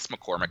O'Brien and Max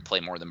McCormick play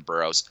more than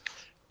Burrows.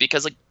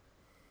 Because, like,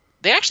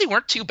 they actually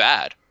weren't too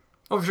bad.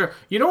 Oh, for sure.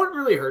 You know what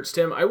really hurts,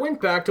 Tim? I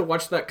went back to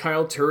watch that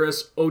Kyle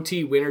Turris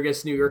OT winner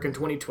against New York in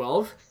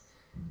 2012.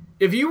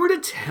 If you were to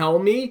tell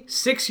me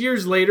 6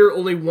 years later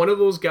only one of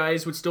those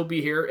guys would still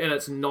be here and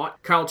it's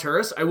not Kyle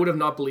Turris, I would have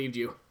not believed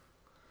you.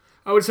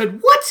 I would have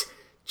said, what?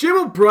 Jim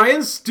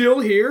O'Brien's still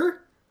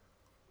here?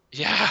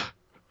 Yeah.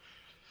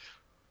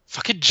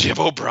 Fucking Jim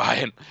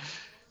O'Brien.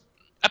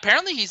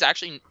 Apparently he's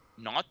actually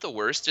not the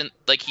worst, and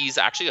like, he's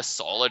actually a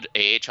solid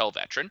AHL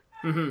veteran.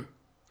 Mm-hmm.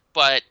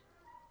 But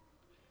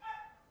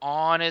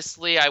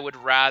honestly, I would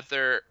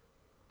rather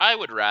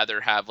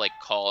have like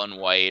Colin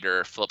White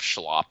or Philip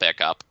Schlopek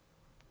up.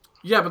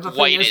 Yeah, but the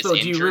White thing is, is though,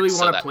 do you injured, really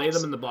so want to that play makes-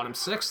 them in the bottom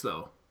six,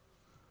 though?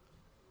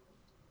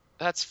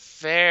 That's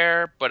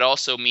fair, but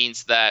also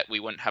means that we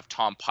wouldn't have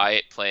Tom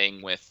Pyatt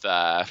playing with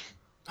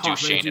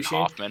Duchesne and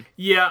Hoffman.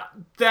 Yeah,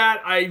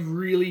 that I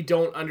really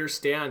don't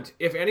understand.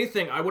 If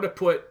anything, I would have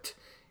put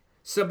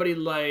somebody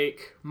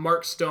like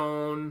Mark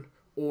Stone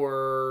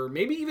or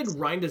maybe even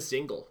Ryan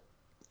DeZingle.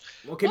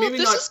 Okay, Well, maybe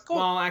this not. is cool.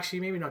 Well, actually,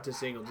 maybe not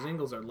DeZingle.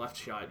 DeZingle's our left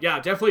shot. Yeah,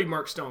 definitely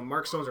Mark Stone.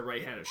 Mark Stone's a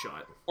right-handed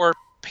shot. Or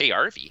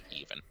Payarvi,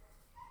 even.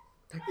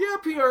 Yeah,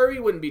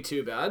 PRV wouldn't be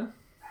too bad.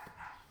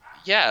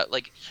 Yeah,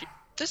 like,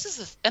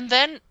 and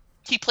then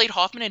he played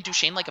Hoffman and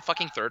Duchesne like a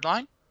fucking third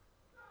line?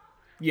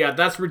 Yeah,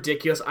 that's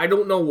ridiculous. I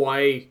don't know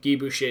why Guy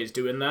Boucher is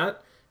doing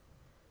that.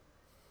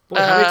 Boy,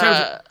 how many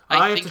times?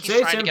 I have think to he's say,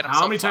 trying to Tim, get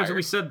how many himself times have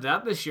we fired. said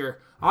that this year?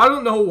 I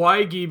don't know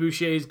why Guy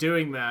Boucher is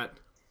doing that.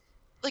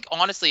 Like,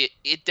 honestly,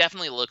 it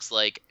definitely looks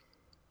like,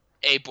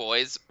 hey,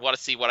 boys, want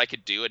to see what I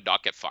could do and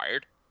not get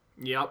fired?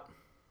 Yep.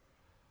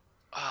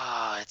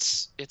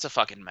 It's a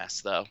fucking mess,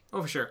 though.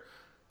 Oh, for sure.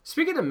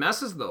 Speaking of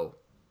messes, though,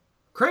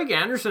 Craig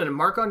Anderson and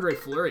Marc-Andre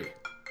Fleury.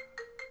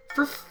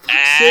 For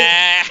fuck's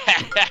sake.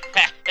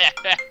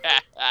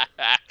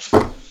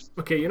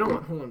 Okay, you know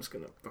what? Hold on, I'm just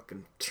gonna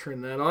fucking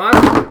turn that on.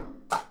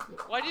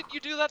 Why didn't you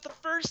do that the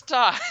first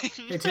time?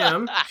 Hey,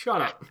 Tim,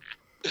 shut up.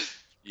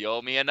 You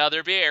owe me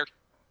another beer.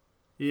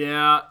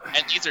 Yeah.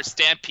 And these are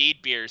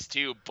Stampede beers,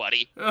 too,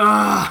 buddy.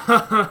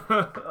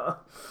 Oh,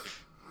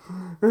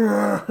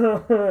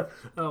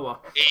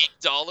 well.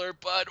 $8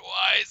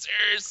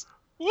 Budweisers.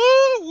 Woo,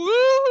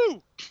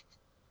 woo!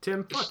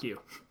 Tim, fuck you.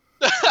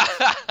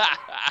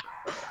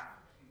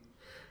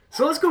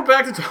 So let's go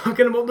back to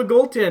talking about the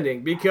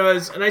goaltending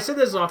because, and I said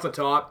this off the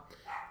top,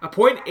 a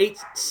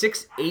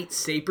 .868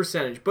 save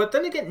percentage, but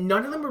then again,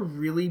 none of them are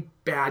really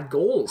bad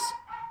goals.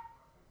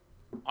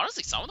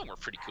 Honestly, some of them were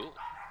pretty cool.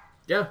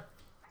 Yeah.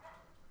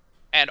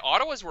 And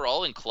Ottawa's were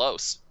all in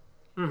close.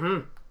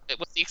 Mm-hmm.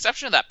 With the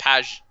exception of that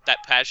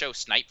Pajot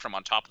snipe from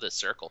on top of the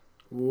circle.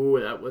 Ooh,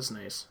 that was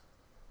nice.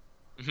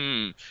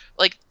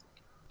 Like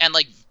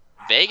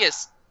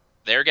Vegas,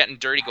 they're getting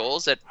dirty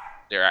goals that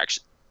they're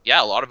actually,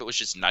 a lot of it was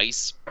just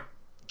nice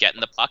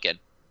getting the puck in.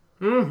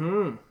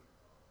 Mm-hmm.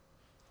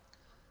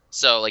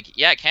 So, like,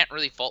 yeah, I can't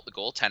really fault the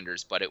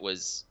goaltenders, but it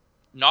was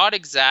not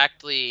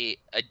exactly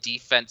a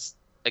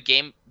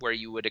game where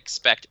you would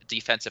expect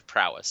defensive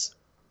prowess.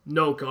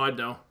 No, God,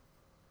 no.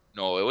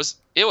 No, it was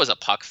a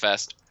puck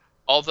fest.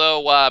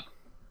 Although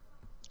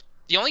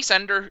the only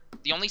sendee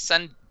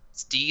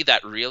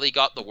that really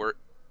got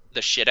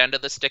the shit end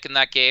of the stick in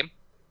that game,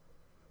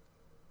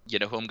 you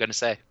know who I'm gonna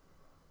say?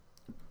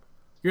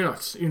 You're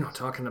not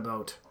talking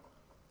about.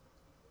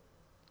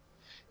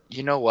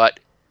 You know what?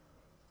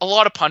 A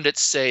lot of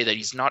pundits say that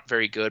he's not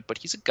very good, but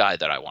he's a guy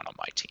that I want on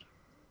my team.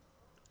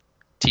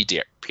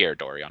 Pierre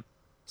Dorion.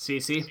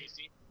 CC.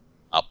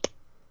 Up.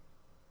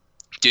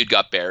 Dude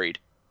got buried.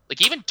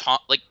 Like, even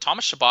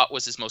Thomas Chabot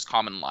was his most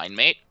common line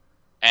mate,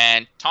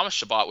 and Thomas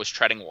Chabot was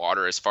treading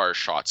water as far as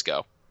shots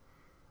go.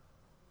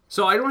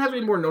 So I don't have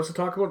any more notes to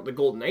talk about the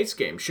Golden Knights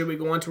game. Should we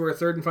go on to our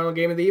third and final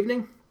game of the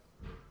evening?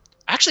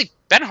 Actually,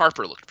 Ben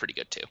Harper looked pretty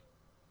good too.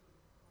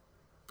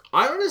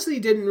 I honestly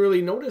didn't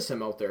really notice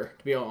him out there,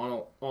 to be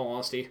all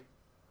honesty.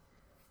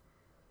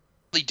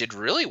 He did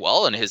really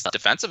well in his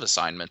defensive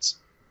assignments.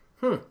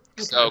 Okay.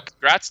 So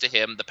congrats to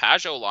him. The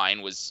Pajot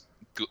line was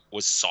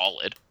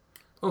solid.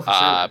 Oh, for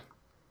sure.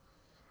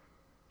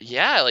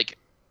 Yeah,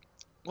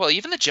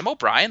 even the Jim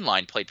O'Brien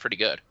line played pretty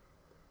good.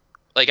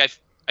 Like,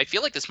 I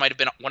feel like this might have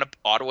been one of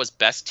Ottawa's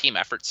best team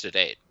efforts to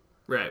date.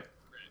 Right.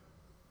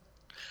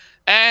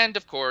 And,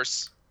 of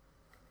course,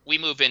 we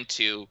move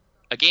into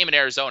a game in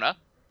Arizona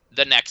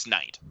the next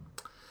night.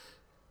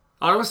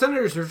 Ottawa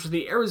Senators versus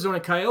the Arizona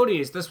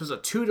Coyotes. This was a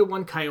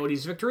 2-1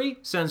 Coyotes victory.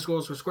 Sens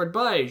goals were scored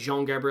by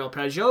Jean-Gabriel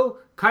Pajot.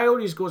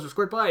 Coyotes goals were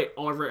scored by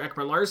Oliver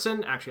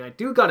Ekman-Larsson. Actually, I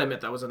do gotta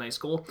admit that was a nice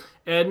goal.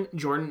 And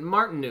Jordan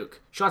Martinook.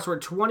 Shots were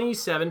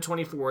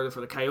 27-24 for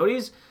the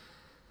Coyotes.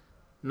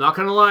 Not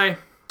gonna lie,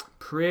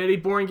 pretty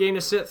boring game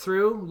to sit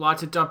through.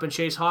 Lots of dump and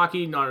chase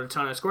hockey, not a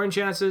ton of scoring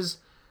chances.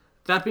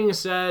 That being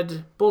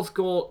said, both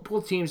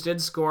teams did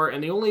score,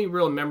 and the only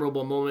real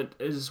memorable moment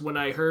is when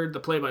I heard the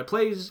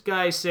play-by-play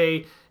guy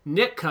say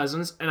Nick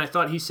Cousins, and I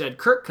thought he said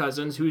Kirk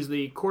Cousins, who's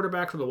the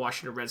quarterback for the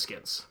Washington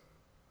Redskins.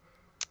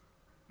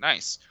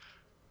 Nice.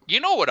 You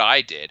know what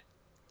I did?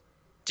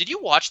 Did you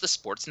watch the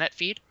Sportsnet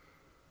feed?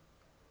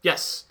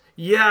 Yes.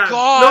 Yeah.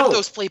 God, no.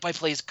 those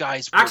play-by-plays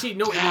guys were Actually,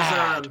 no,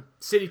 bad. it was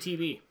City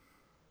TV.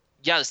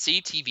 Yeah, the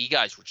CTV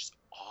guys were just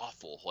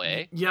awful,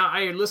 hey? Yeah,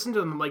 I listened to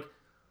them, I'm like,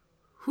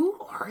 who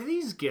are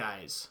these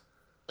guys?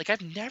 Like,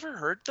 I've never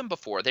heard them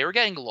before. They were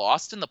getting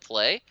lost in the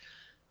play.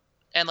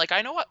 And, like,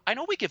 I know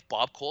we give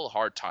Bob Cole a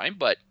hard time,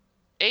 but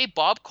A,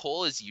 Bob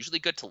Cole is usually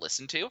good to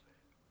listen to,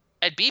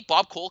 and B,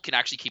 Bob Cole can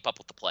actually keep up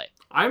with the play.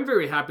 I'm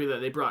very happy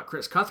that they brought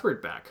Chris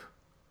Cuthbert back.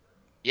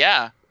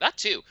 Yeah, that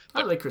too.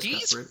 I But like Chris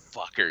these Cuthbert.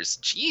 fuckers,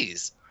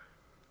 jeez.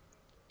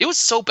 It was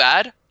so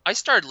bad, I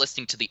started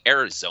listening to the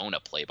Arizona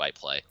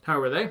play-by-play. How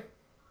were they?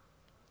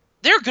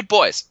 They're good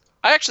boys.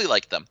 I actually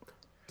like them.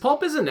 Paul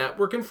Bissonnette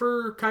working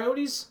for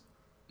Coyotes?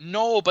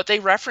 No, but they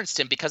referenced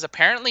him because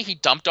apparently he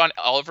dumped on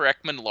Oliver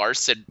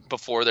Ekman-Larsson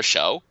before the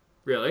show.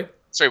 Really?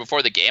 Sorry,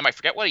 before the game. I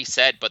forget what he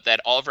said, but then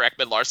Oliver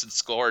Ekman-Larsson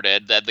scored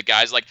it. Then the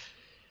guy's like,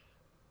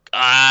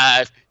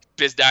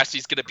 Biz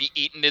Nasty's going to be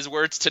eating his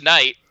words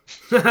tonight.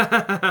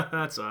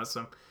 That's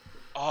awesome.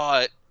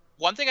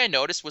 One thing I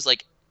noticed was,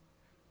 like,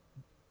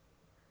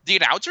 the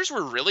announcers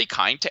were really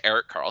kind to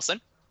Erik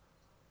Karlsson.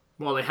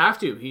 Well, they have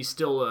to. He's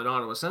still an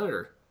Ottawa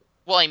Senator.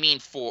 Well, I mean,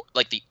 for,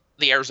 like, the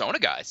Arizona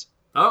guys.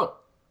 Oh.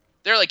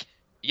 They're like,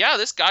 yeah,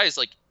 this guy is,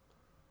 like,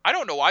 I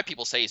don't know why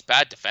people say he's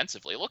bad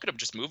defensively. Look at him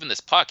just moving this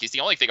puck. He's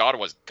the only thing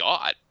Ottawa's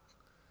got.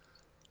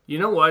 You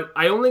know what?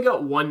 I only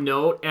got one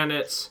note, and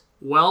it's,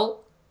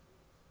 well,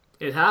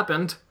 it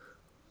happened.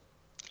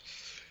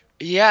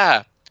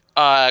 Yeah.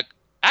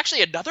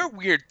 Actually, another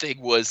weird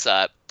thing was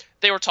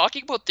they were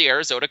talking about the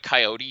Arizona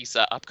Coyotes'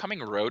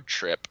 upcoming road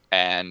trip,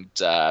 and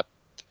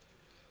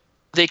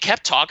they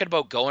kept talking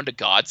about going to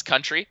God's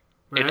country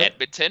in Right.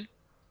 Edmonton.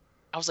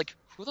 I was like,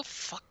 who the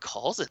fuck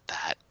calls it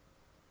that?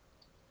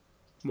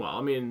 Well,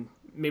 I mean,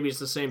 maybe it's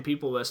the same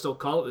people that still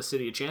call it the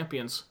City of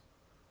Champions.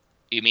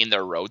 You mean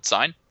their road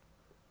sign?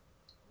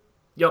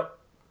 Yep.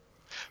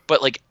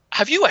 But, like,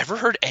 have you ever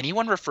heard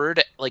anyone refer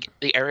to, like,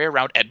 the area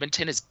around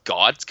Edmonton as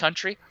God's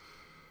country?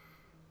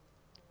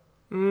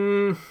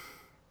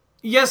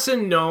 Yes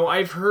and no.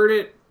 I've heard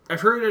it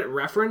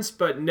referenced,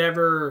 but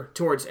never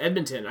towards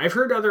Edmonton. I've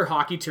heard other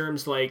hockey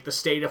terms like the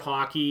state of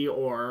hockey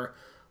or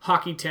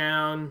Hockey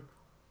Town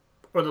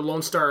or the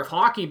Lone Star of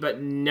Hockey,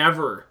 but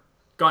never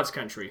God's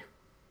country.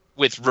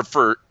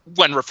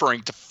 When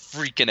referring to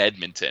freaking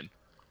Edmonton.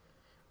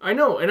 I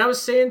know, and I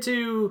was saying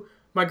to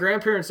my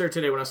grandparents there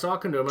today when I was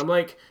talking to them, I'm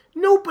like,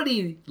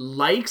 nobody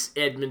likes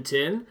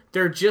Edmonton.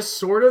 They're just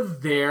sort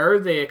of there.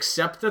 They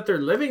accept that they're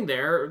living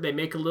there. They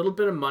make a little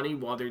bit of money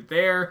while they're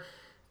there,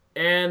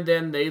 and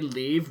then they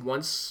leave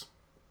once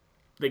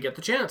they get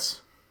the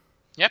chance.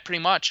 Yeah,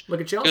 pretty much.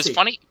 Look at Chelsea. It was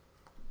funny.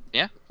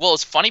 Yeah. Well,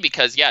 it's funny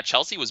because, yeah,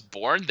 Chelsea was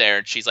born there,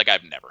 and she's like,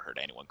 I've never heard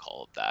anyone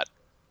call it that.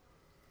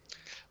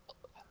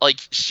 Like,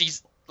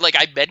 she's, like,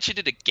 I mentioned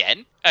it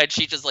again, and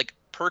she just, like,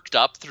 perked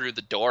up through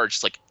the door,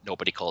 just like,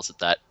 nobody calls it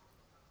that.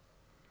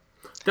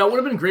 That would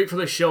have been great for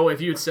the show if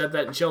you had said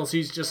that and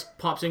Chelsea's just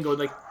pops in going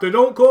like, they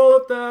don't call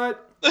it that.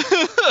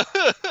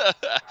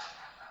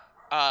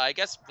 I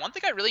guess one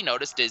thing I really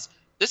noticed is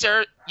this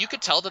era. You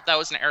could tell that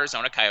was an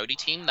Arizona Coyote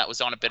team that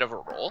was on a bit of a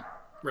roll,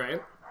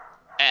 Right.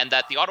 and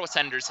that the Ottawa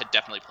Senators had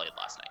definitely played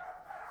last night.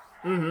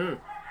 Mm-hmm.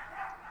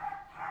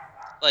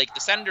 Like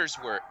the Senators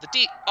were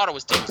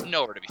Ottawa's D was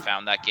nowhere to be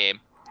found that game,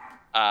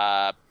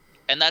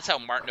 and that's how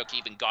Martinook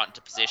even got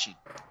into position,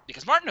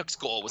 because Martinook's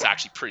goal was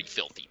actually pretty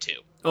filthy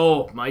too.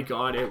 Oh my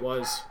God, it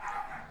was.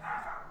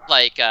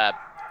 Like, yeah,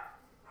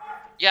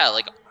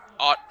 like.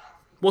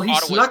 Well, he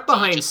Ottawa's snuck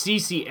behind just-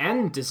 Cece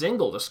and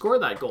Dzingel to score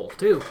that goal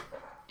too.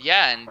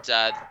 Yeah, and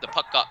the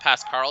puck got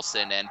past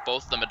Carlson, and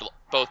both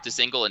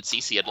Dzingel and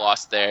Cece had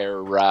lost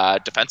their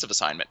defensive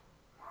assignment,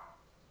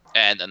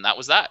 and then that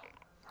was that.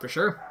 For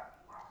sure.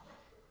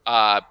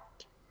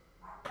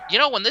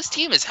 When this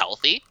team is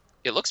healthy,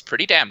 it looks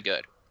pretty damn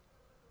good.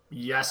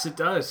 Yes, it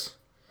does.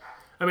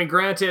 I mean,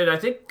 granted, I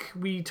think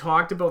we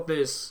talked about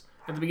this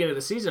at the beginning of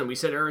the season. We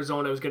said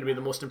Arizona was going to be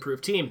the most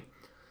improved team.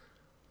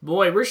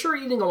 Boy, we're sure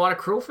eating a lot of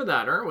crow for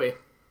that, aren't we?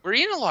 We're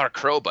eating a lot of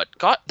crow, but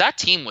that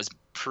team was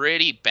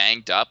pretty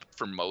banged up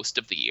for most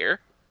of the year.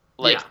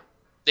 Like,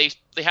 Yeah.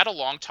 they had a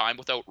long time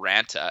without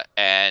Ranta,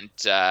 and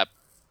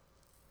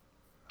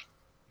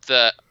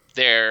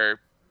their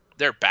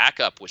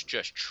backup was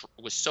just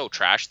was so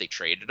trash they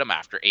traded him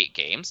after 8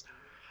 games.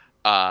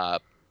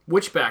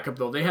 Which backup,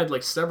 though? They had,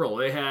 like, several.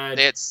 They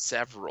had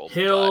Several.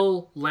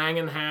 Hill,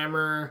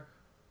 Langenhammer.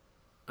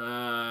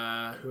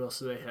 Who else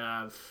do they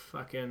have?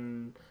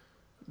 Fucking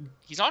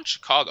He's on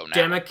Chicago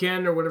now.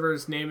 Demikin, or whatever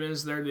his name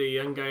is. They're the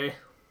young guy.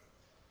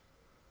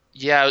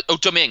 Yeah. Oh,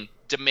 Domingue.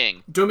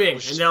 Domingue.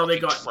 Which And is now they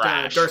fucking got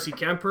trash. Darcy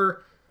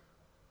Kemper.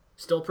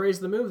 Still praise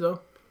the move,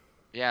 though.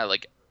 Yeah,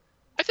 like,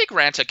 I think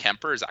Ranta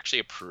Kemper is actually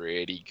a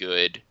pretty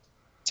good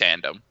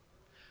tandem.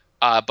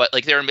 But,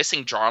 like, they were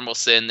missing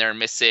Jarmelson. They're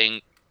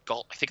missing...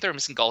 I think they were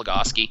missing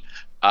Goligoski.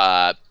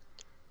 Either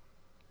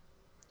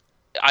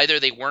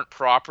they weren't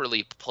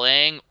properly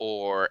playing,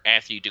 or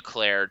Anthony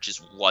Duclair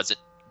just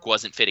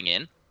wasn't fitting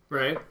in.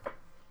 Right.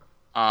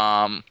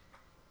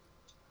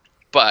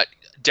 But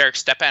Derek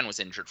Stepan was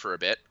injured for a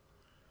bit.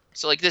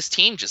 So, like, this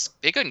team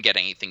they couldn't get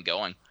anything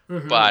going.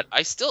 Mhm. But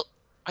I still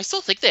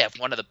think they have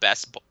one of the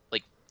best,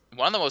 like,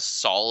 one of the most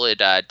solid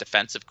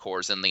defensive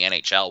cores in the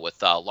NHL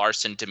with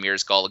Larson,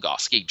 Demirs,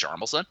 Goligoski,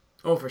 Jarmelson.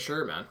 Oh, for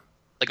sure, man.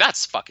 Like,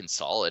 that's fucking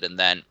solid. And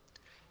then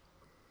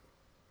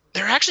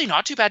they're actually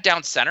not too bad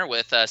down center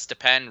with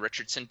Stepan,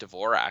 Richardson,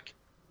 Dvorak.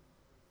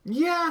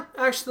 Yeah,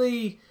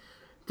 actually,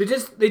 they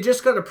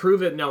just got to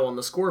prove it now on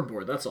the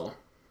scoreboard. That's all.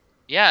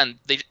 Yeah,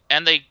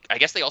 and they I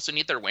guess they also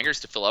need their wingers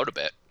to fill out a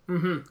bit.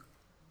 Mm-hmm.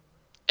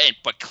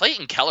 But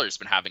Clayton Keller's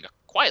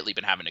quietly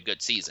been having a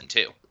good season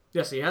too.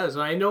 Yes, he has.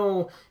 I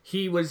know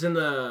he was in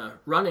the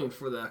running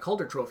for the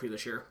Calder Trophy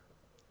this year.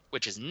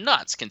 Which is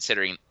nuts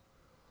considering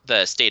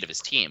the state of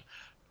his team.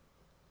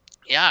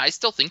 Yeah, I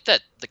still think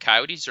that the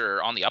Coyotes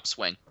are on the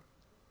upswing.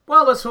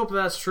 Well, let's hope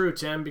that's true,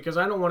 Tim, because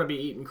I don't want to be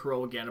eating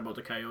crow again about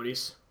the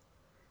Coyotes.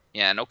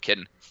 Yeah, no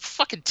kidding.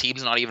 Fucking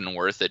team's not even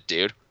worth it,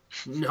 dude.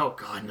 No,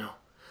 God, no.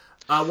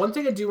 One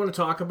thing I do want to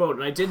talk about,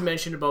 and I did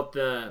mention about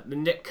the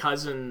Nick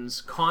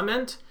Cousins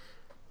comment.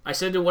 I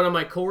said to one of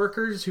my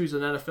coworkers who's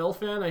an NFL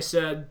fan, I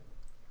said,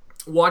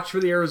 watch for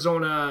the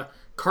Arizona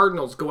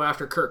Cardinals go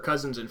after Kirk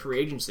Cousins in free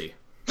agency.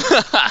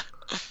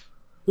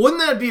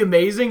 Wouldn't that be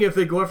amazing if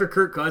they go after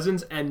Kirk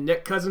Cousins and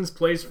Nick Cousins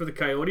plays for the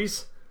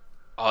Coyotes?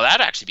 Oh,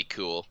 that'd actually be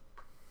cool.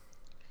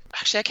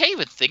 Actually, I can't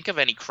even think of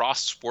any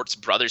cross sports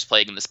brothers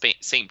playing in the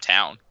same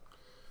town.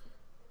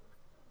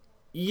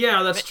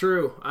 Yeah, that's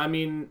true. I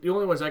mean, the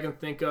only ones I can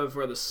think of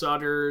are the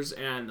Sutters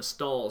and the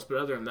Stalls, but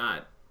other than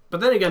that.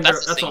 But then again,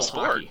 That's the that's same all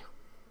sport. hockey.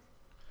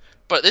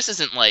 But this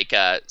isn't like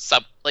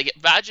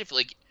imagine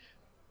if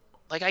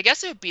I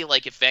guess it would be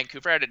like if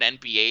Vancouver had an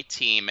NBA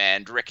team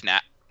and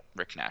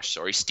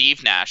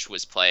Steve Nash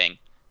was playing,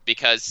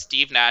 because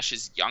Steve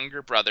Nash's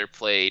younger brother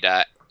played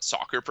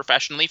soccer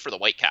professionally for the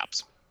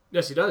Whitecaps.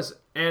 Yes, he does.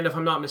 And if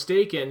I'm not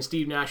mistaken,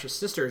 Steve Nash's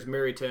sister is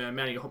married to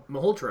Manny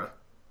Malhotra.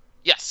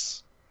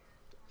 Yes.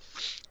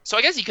 So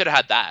I guess he could have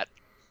had that.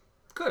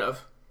 Could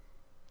have.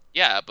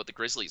 Yeah, but the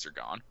Grizzlies are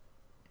gone.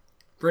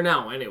 For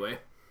now, anyway.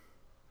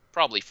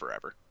 Probably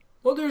forever.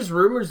 Well, there's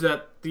rumors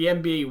that the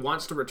NBA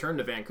wants to return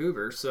to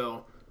Vancouver,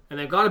 so... And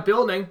they've got a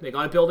building. They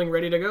got a building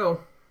ready to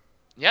go.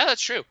 Yeah,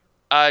 that's true.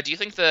 Do you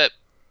think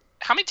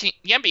how many teams?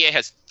 The NBA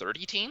has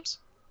 30 teams?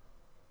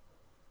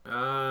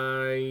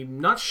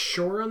 I'm not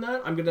sure on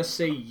that. I'm going to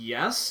say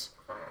yes.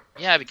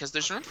 Yeah, because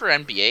there's room for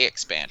NBA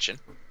expansion.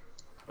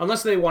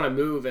 Unless they want to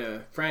move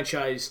a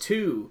franchise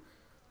to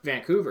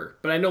Vancouver.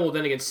 But I know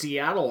then again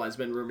Seattle has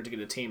been rumored to get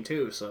a team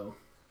too, so...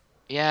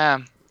 Yeah.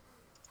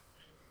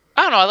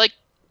 I don't know, I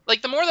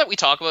like the more that we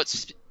talk about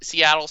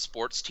Seattle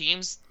sports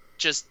teams,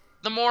 just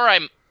the more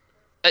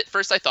at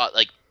first I thought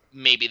like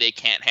maybe they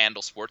can't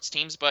handle sports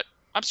teams, but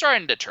I'm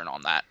starting to turn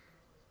on that.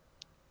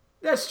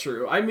 That's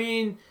true. I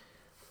mean,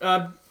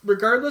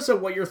 regardless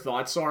of what your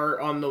thoughts are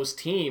on those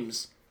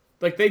teams,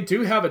 like they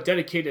do have a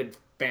dedicated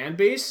fan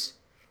base,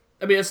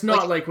 I mean, it's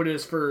not Like- like what it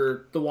is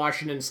for the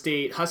Washington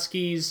State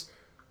Huskies.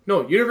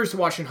 No, University of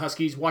Washington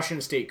Huskies,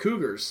 Washington State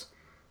Cougars.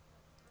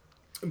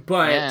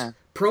 But Yeah.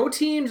 pro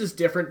teams is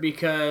different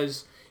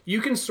because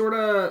you can sort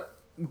of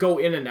go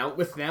in and out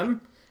with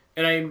them.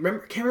 And I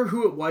can't remember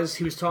who it was.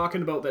 He was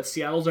talking about that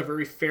Seattle's a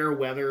very fair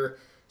weather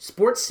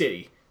sports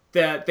city.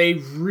 That they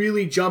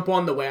really jump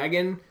on the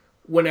wagon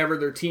whenever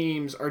their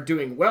teams are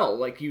doing well.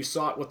 Like you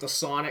saw it with the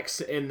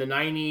Sonics in the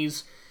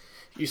 90s.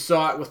 You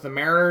saw it with the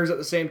Mariners at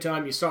the same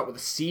time. You saw it with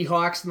the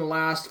Seahawks in the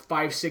last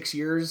 5-6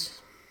 years.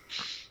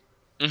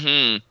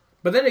 Mm-hmm.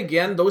 But then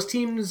again, those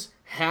teams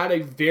had a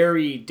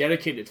very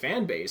dedicated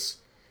fan base.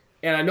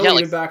 And I know Yeah,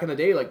 even like- back in the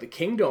day, like the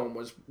Kingdome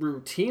was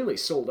routinely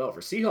sold out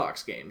for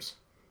Seahawks games.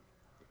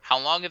 How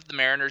long have the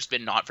Mariners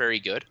been not very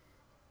good?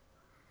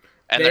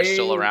 And they're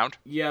still around?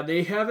 Yeah,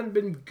 they haven't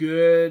been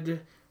good.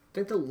 I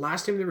think the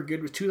last time they were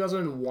good was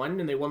 2001,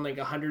 and they won like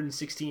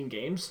 116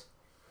 games.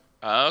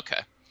 Okay.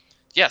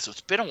 Yeah, so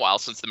it's been a while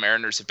since the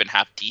Mariners have been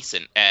half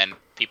decent, and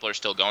people are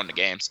still going to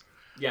games.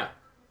 Yeah.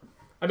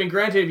 I mean,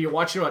 granted, if you're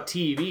watching it on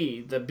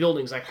TV, the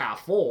building's like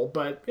half full,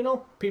 but, you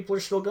know, people are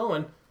still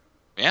going.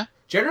 Yeah.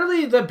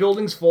 Generally, the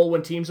building's full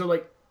when teams are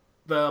like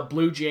the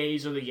Blue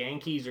Jays or the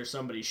Yankees or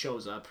somebody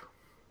shows up.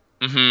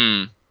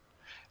 Mm-hmm.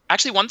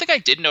 Actually, one thing I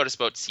did notice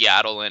about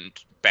Seattle and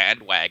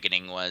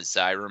bandwagoning was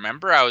I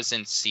remember I was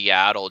in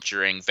Seattle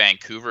during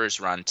Vancouver's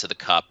run to the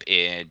Cup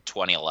in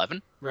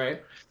 2011.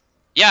 Right.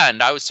 Yeah,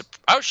 and I was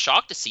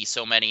shocked to see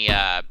so many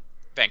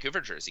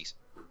Vancouver jerseys.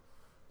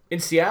 In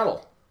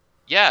Seattle.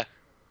 Yeah,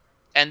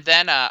 and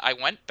then I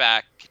went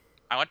back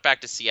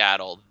to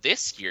Seattle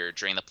this year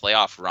during the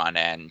playoff run,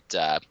 and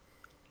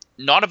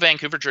not a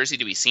Vancouver jersey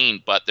to be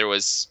seen, but there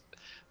was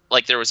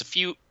a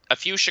few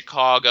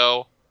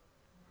Chicago.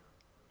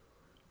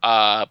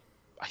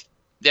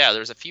 There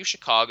was a few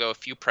Chicago, a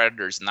few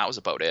Predators, and that was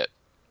about it.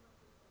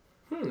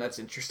 That's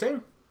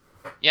interesting.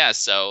 Yeah,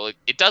 so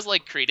it does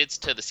like credence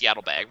to the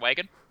Seattle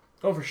bandwagon.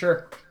 Oh, for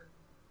sure.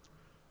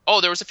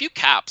 Oh, there was a few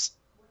Caps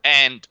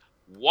and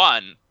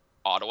one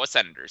Ottawa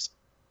Senators.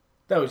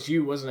 That was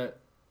you, wasn't it?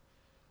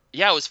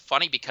 Yeah, it was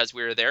funny because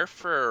we were there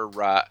for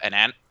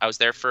I was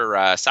there for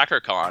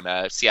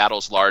SacreCon,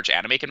 Seattle's large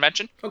anime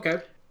convention, Okay.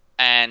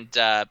 and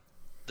the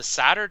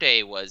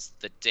Saturday was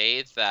the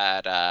day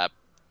that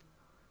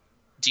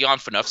Dion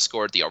Phaneuf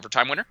scored the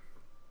overtime winner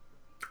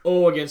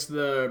Oh, against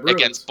the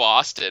Bruins. against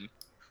Boston.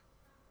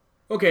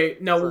 Okay,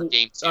 now, for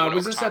game 2 in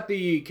was this overtime. at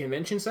the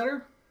convention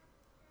center?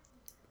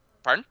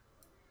 Pardon?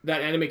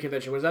 That anime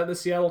convention. Was that the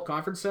Seattle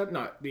Conference Center?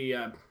 Not the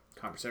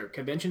Conference Center.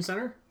 Convention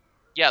Center?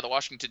 Yeah, the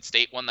Washington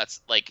State one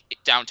that's like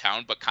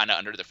downtown but kind of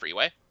under the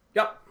freeway.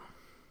 Yep.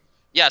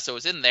 Yeah, so it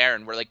was in there,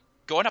 and we're like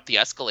going up the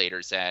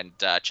escalators, and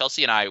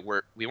Chelsea and I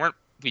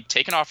we'd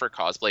taken off our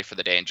cosplay for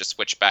the day and just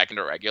switched back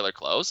into regular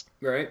clothes.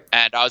 Right.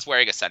 And I was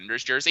wearing a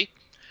Senators jersey,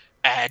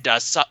 and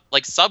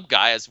sub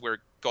guy as we're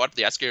going up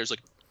the escalators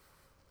like,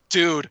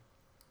 dude,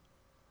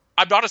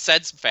 I'm not a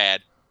Sens fan,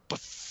 but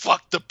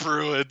fuck the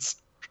Bruins.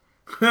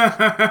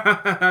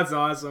 That's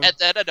awesome. And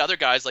then another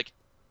guy's like,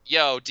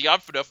 yo, Dion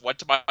Phaneuf went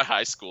to my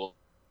high school.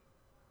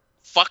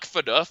 Fuck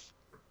Phaneuf,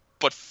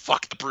 but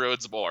fuck the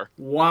Bruins more.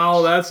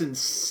 Wow, that's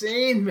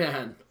insane,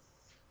 man.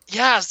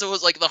 Yeah, so it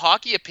was like the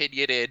hockey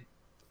opinion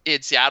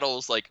in Seattle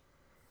was like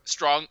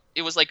strong.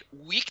 It was like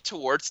weak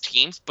towards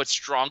teams, but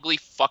strongly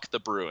fuck the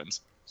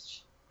Bruins.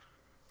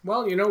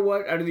 Well, you know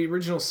what? Out of the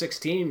original 6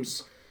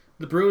 teams,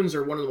 the Bruins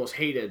are one of the most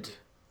hated.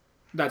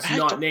 That's I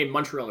not don't- named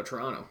Montreal or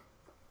Toronto.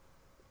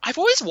 I've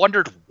always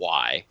wondered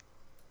why.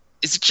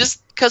 Is it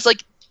just because,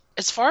 like,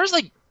 as far as,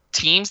 like,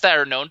 teams that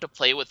are known to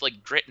play with,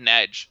 like, grit and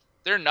edge,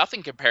 they're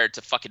nothing compared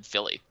to fucking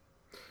Philly.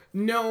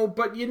 No,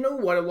 but you know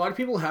what? A lot of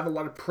people have a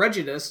lot of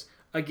prejudice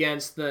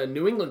against the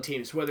New England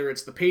teams, whether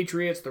it's the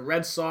Patriots, the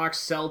Red Sox,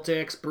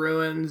 Celtics,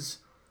 Bruins.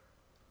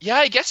 Yeah,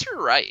 I guess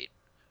you're right.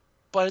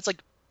 But it's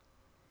like,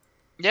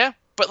 yeah,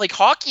 but, like,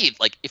 hockey,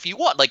 like, if you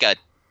want, like,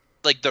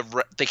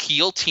 the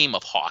heel team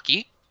of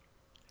hockey,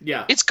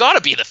 Yeah. it's gotta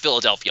be the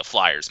Philadelphia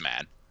Flyers,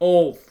 man.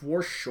 Oh,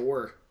 for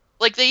sure.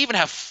 Like, they even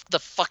have the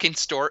fucking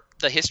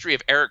the history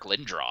of Eric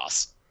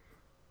Lindros.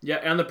 Yeah,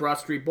 and the Broad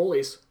Street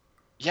Bullies.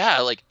 Yeah,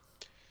 like,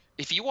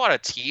 if you want a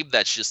team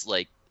that's just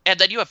like, and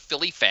then you have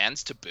Philly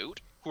fans to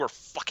boot who are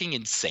fucking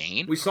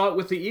insane. We saw it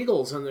with the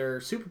Eagles in their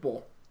Super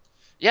Bowl.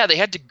 Yeah, they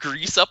had to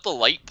grease up the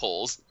light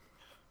poles.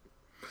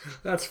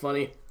 That's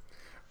funny.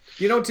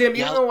 You know, Tim,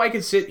 Yeah. even though I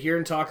could sit here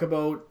and talk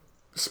about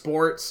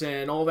sports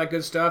and all that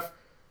good stuff,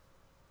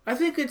 I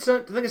think it's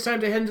time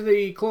to head into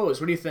the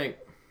close. What do you think?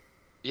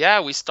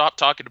 Yeah, we stopped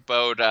talking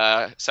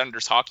about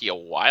Senators hockey a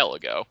while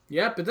ago.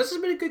 Yeah, but this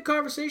has been a good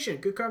conversation.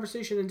 Good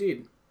conversation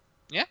indeed.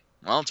 Yeah,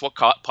 well, it's what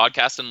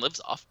podcasting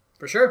lives off.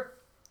 For sure.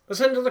 Let's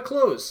head into the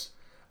close.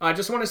 I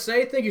just want to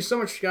say thank you so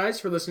much, guys,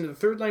 for listening to the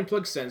Third Line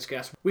Plug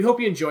Sensecast. We hope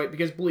you enjoy it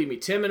because, believe me,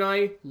 Tim and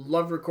I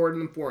love recording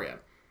them for you.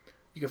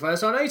 You can find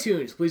us on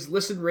iTunes. Please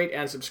listen, rate,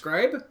 and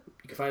subscribe. You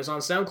can find us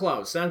on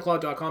SoundCloud,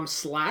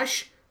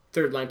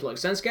 soundcloud.com/Third Line Plug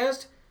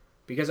Sensecast.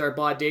 Because our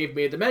bot Dave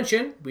made the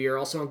mention, we are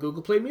also on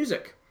Google Play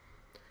Music.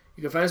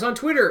 You can find us on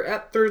Twitter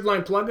at Third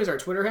Line Plug is our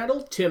Twitter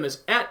handle. Tim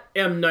is at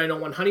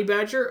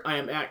M901HoneyBadger. I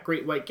am at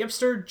Great White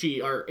Gipster,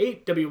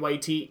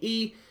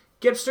 GR8WYTE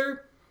Gipster.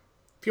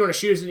 If you want to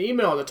shoot us an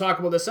email to talk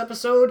about this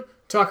episode,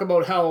 talk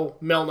about how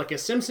Melnick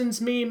is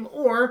Simpsons meme,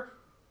 or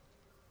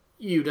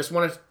you just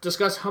want to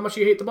discuss how much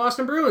you hate the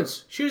Boston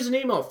Bruins, shoot us an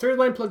email,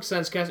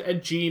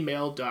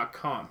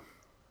 thirdlineplugSensecast@gmail.com.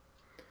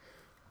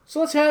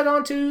 So let's head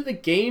on to the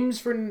games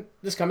for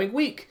this coming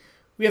week.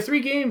 We have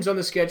 3 games on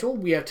the schedule.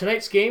 We have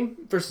tonight's game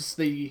versus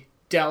the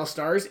Dallas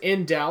Stars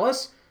in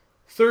Dallas,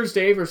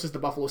 Thursday versus the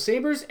Buffalo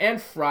Sabres,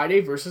 and Friday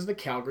versus the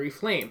Calgary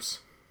Flames.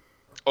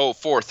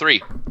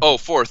 0-4-3.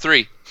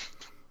 0-4-3.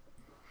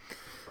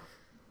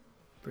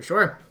 For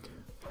sure.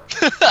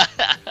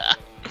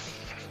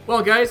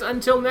 Well, guys,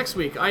 until next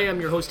week, I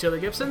am your host, Taylor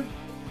Gibson.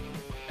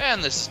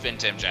 And this has been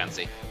Tim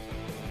Jancy.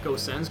 Go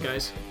Sens,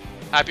 guys.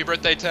 Happy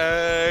birthday,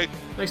 Tag!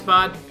 Thanks,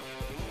 Bod.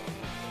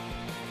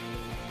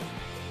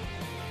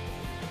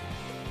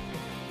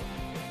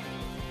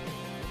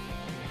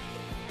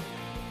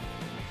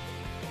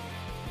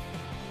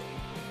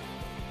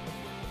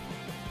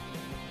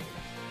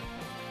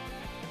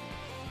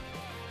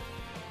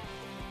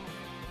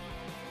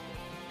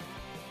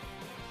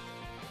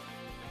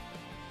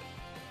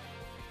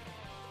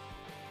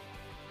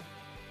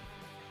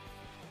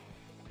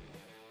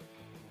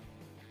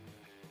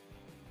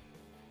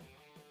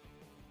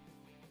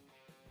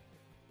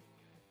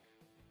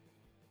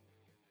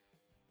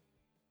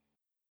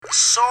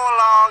 So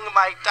long,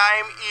 my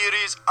time here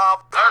is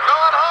up. They're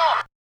going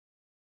home.